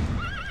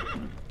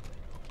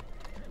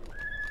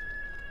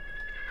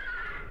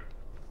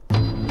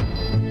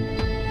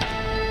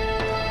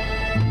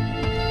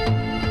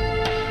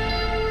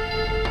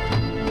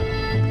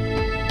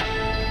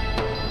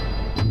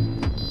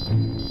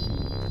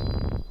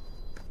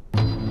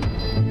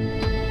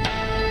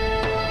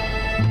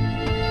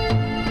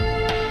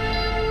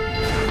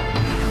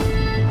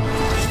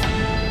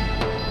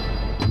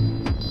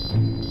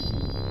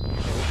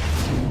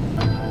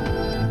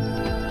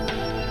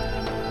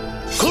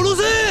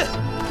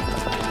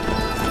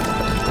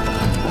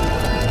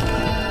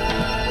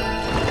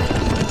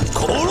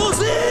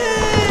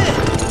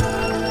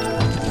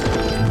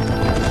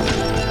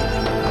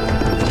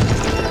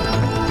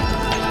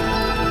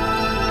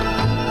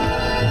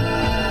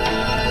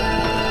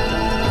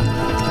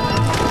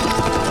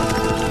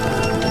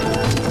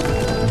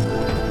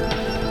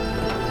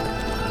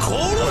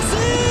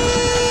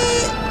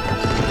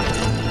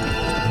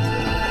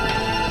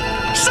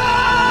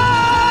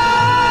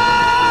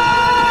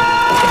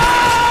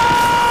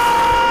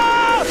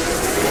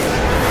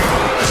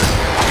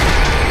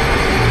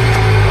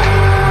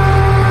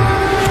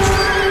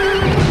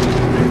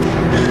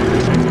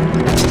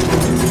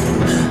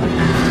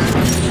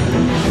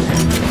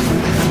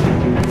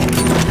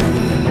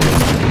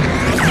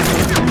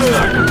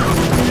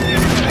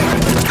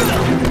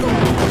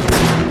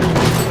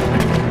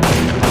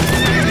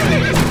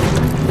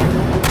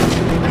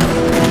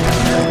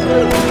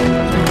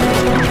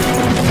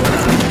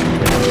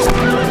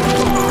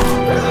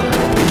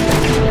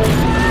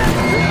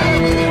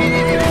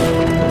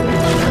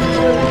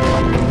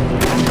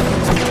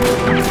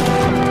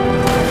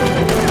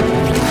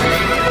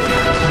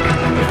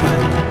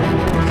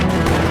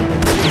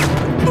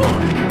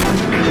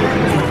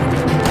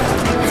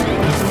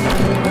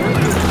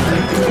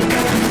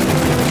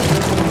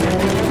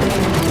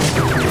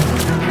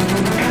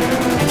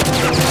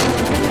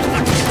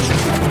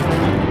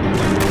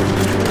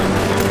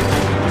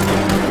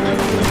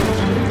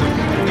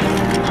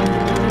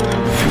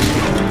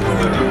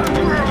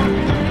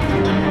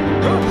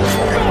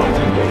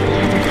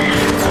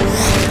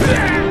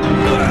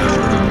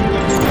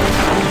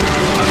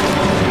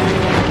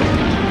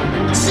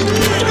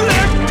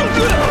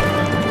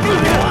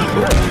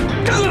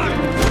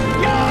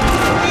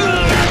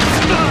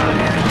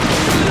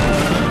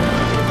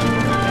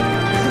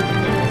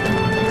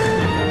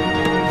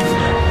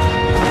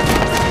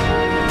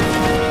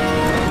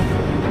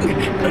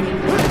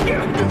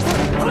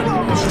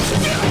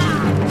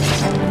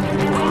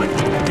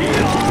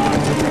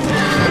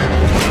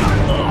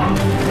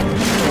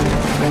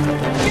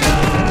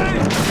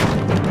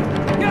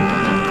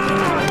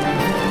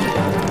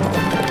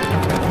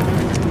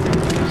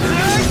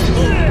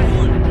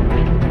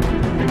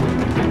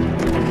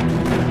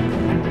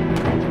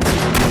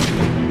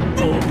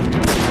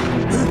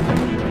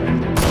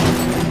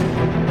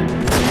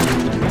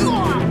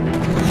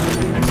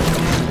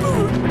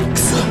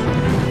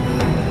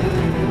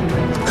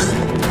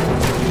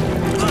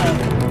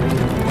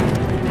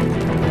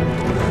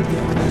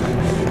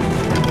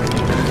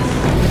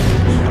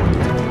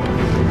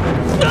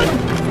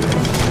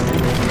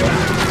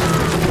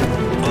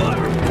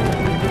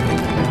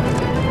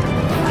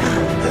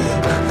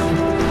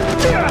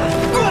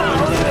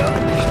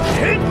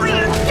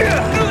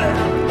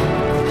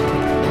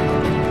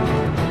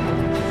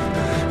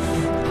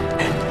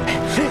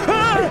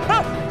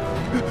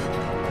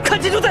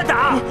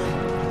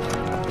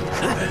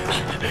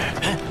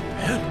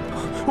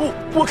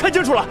我看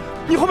清楚了，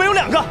你后面有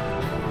2个。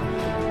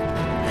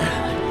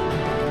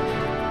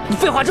你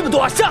废话这么多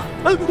啊！上！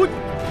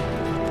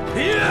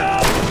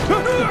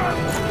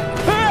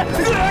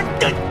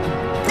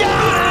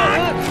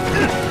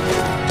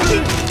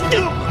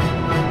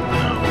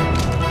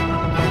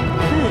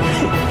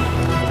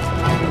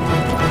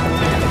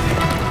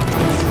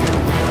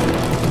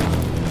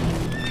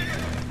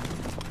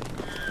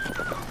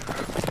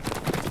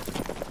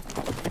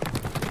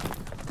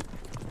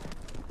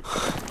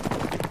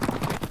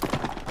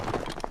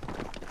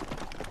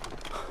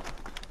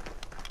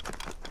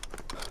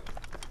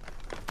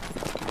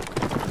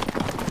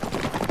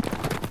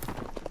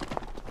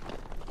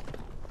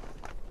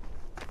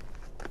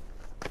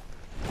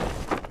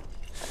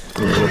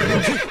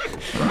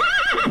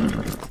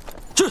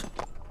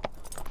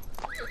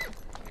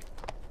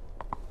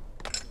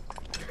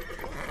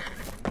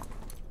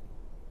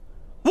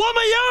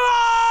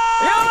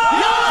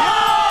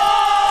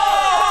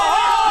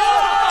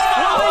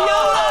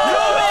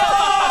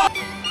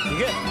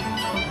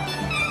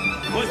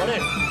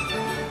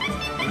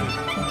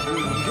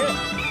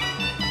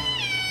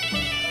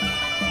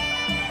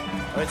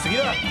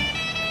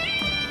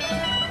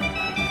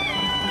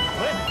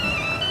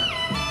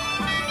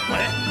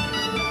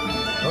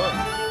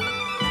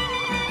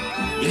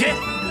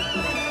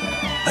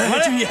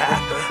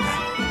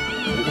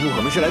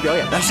我们是来表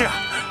演的。是。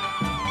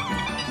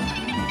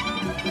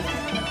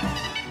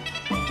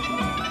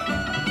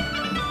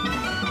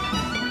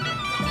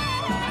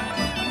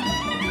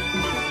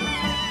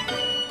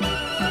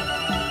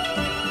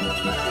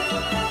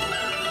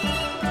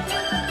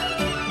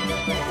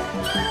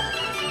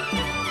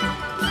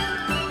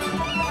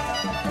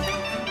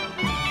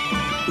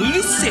う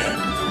るせえ！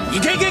い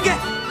けいけいけ！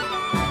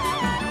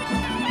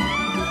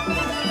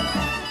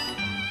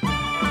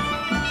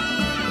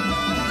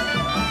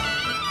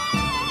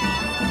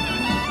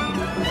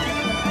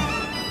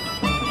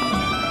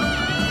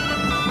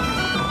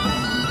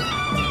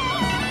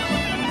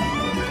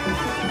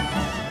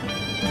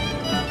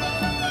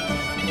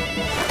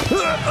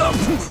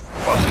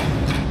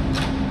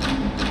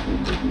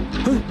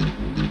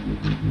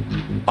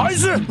アイ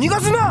ス逃が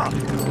すな！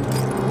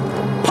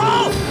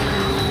跑！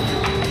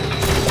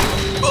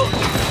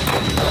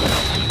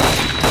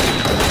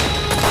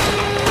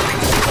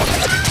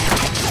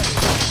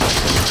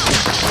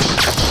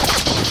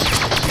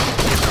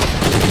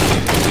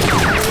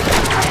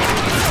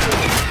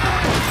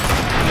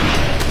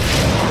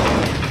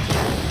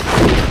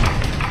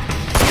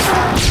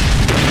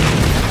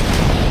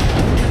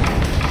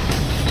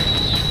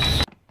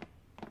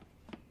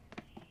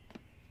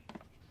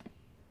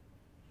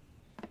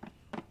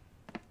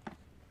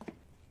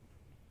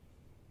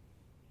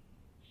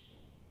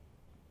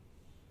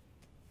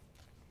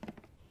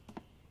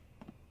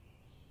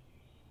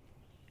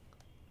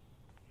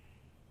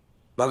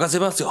任せ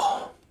ますよ。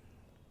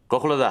ご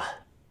苦労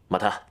だ。ま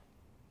た。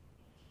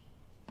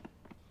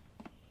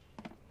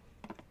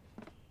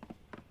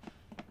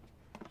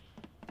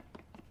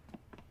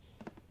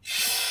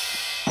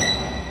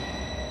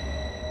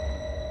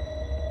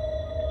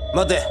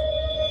待て。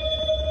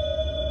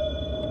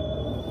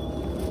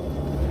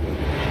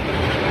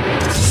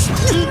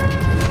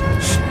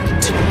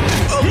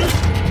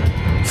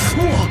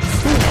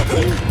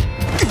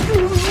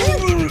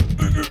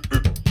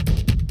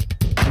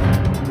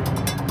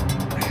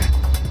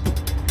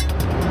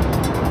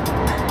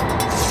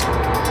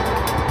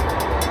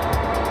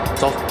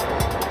走。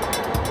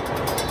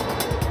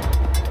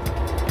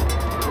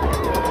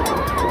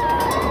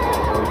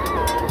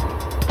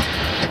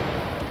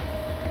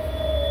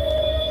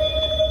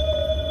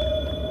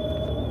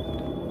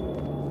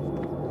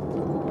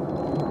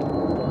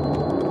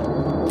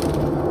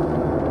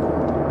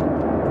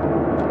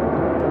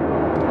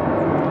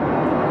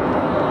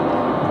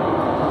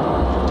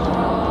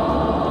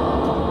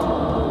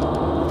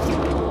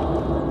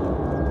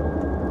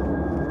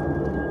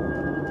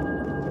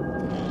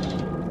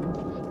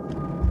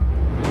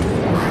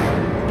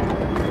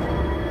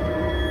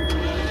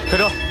开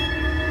车！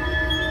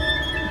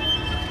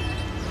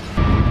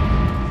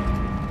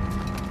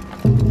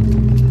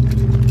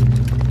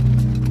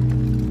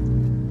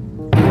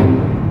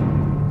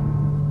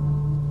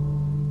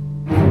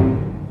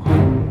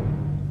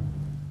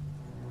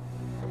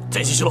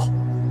前进去喽！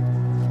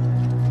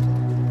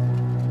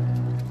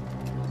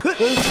改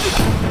天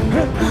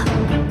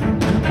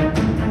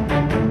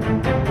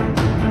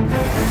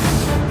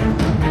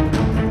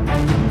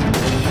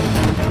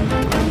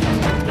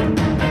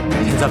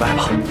再来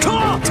吧。撤！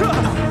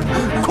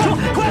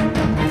快！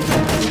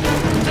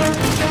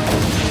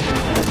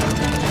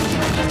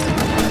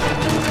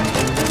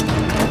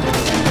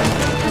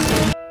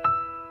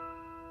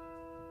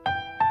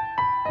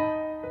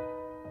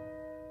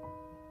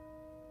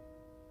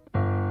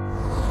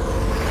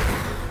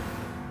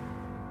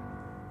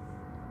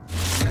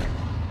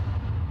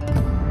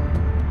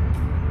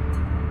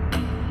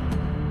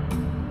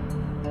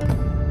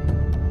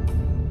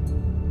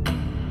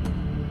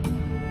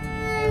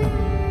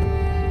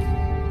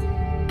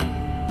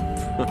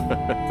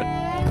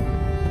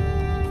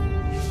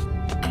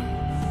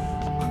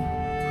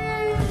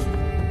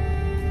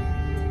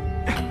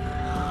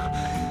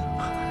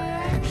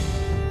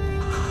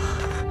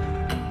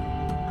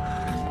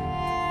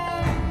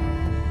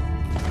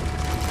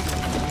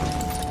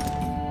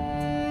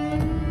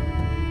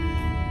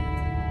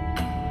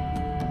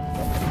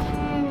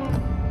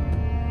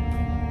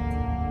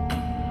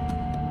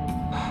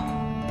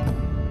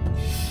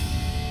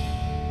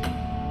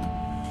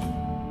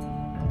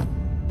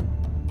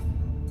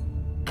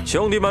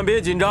兄弟们别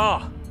紧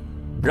张，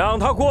让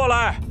他过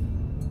来。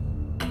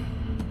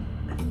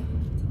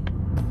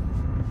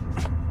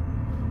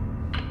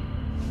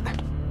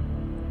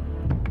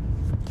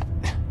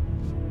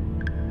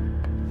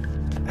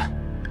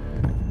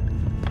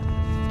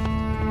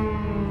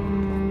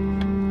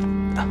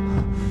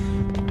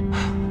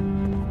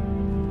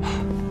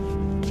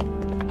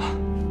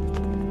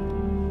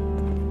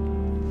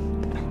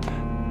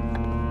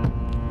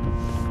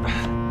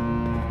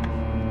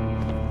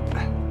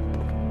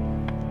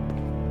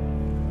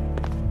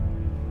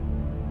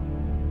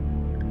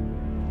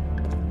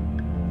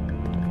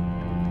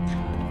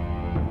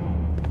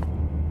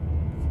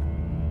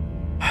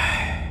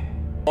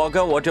我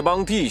跟我这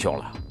帮弟兄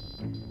了，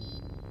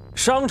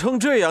伤成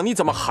这样，你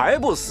怎么还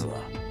不死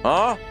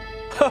啊？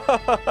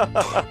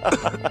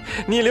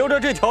你留着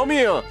这条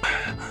命，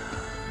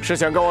是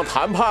想跟我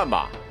谈判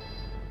吧？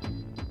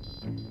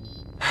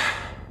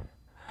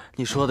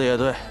你说的也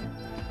对，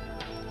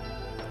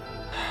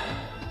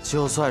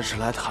就算是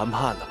来谈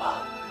判的吧。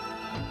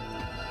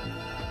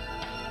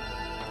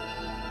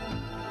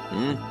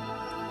嗯。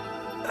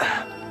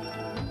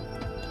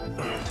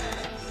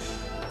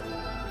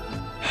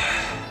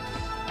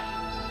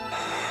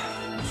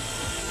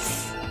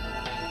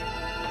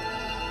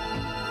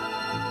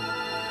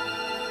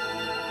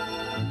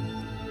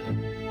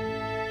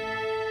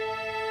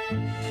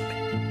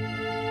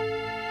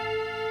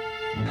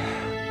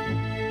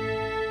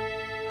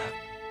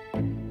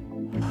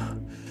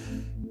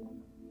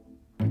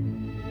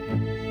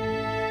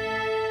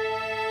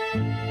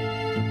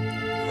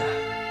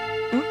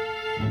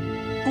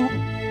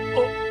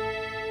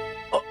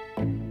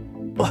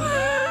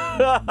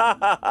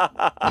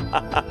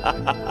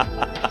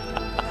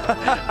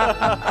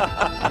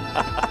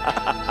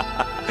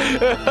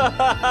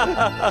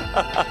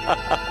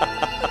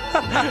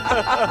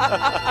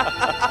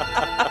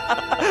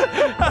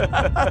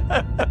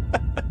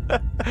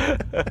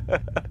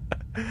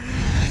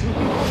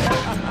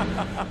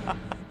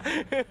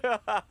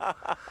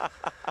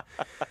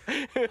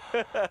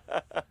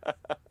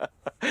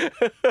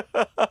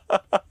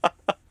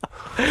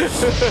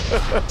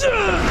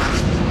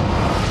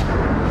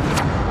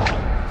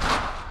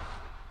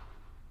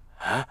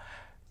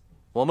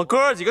我们哥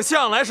儿几个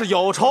向来是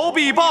有仇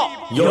必报，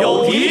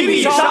有敌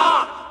必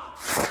杀。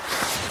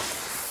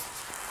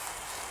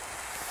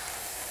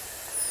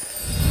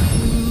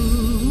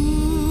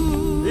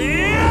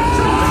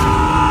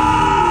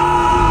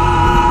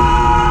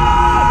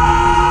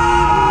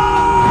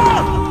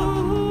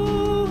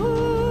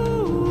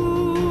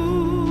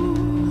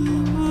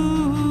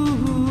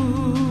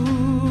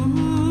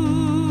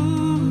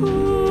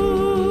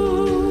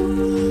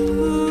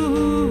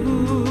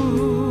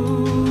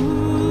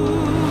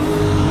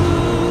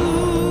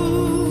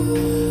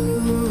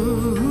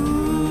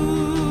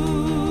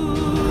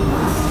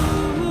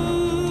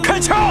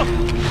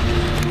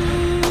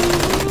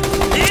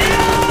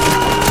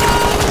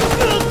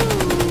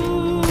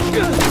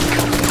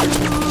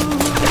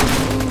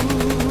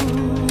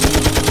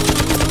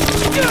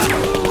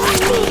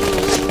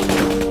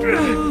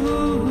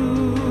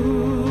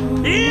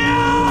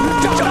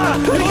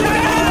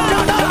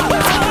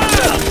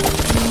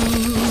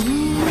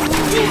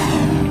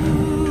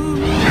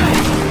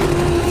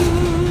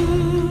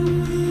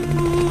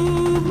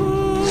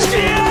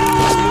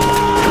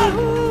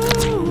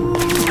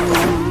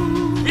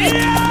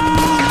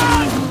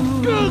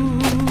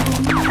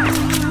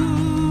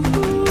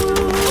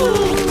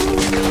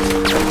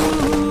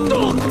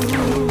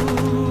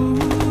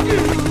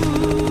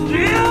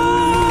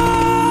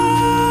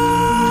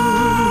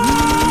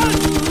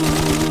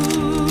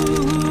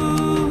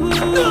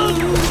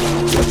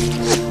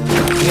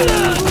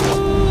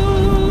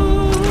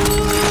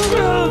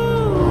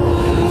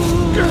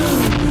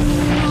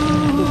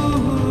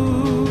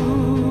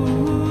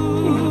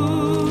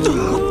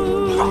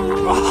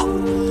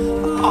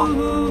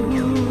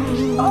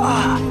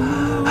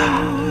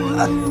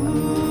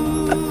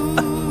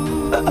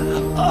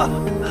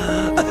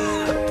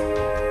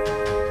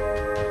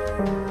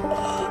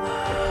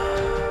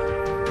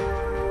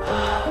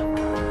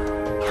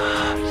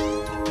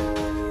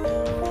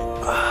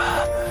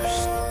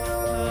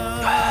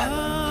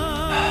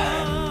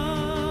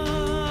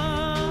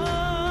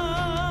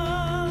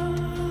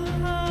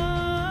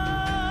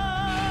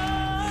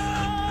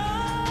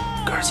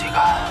哥儿几个，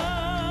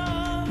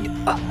你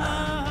们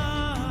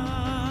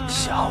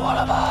想我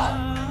了吧？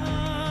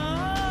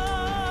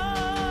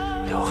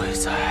刘黑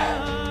仔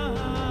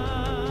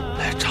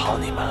来找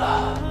你们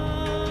了。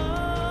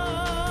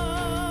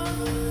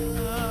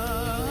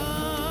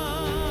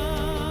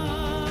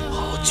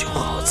好酒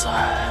好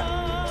菜，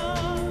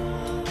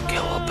给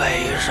我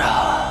备上。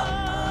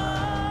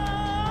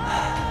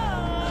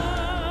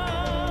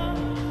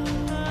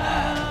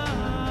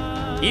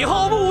以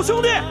后我们五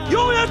兄弟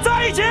永远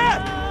在一起。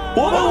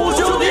我们五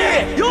兄弟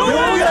永远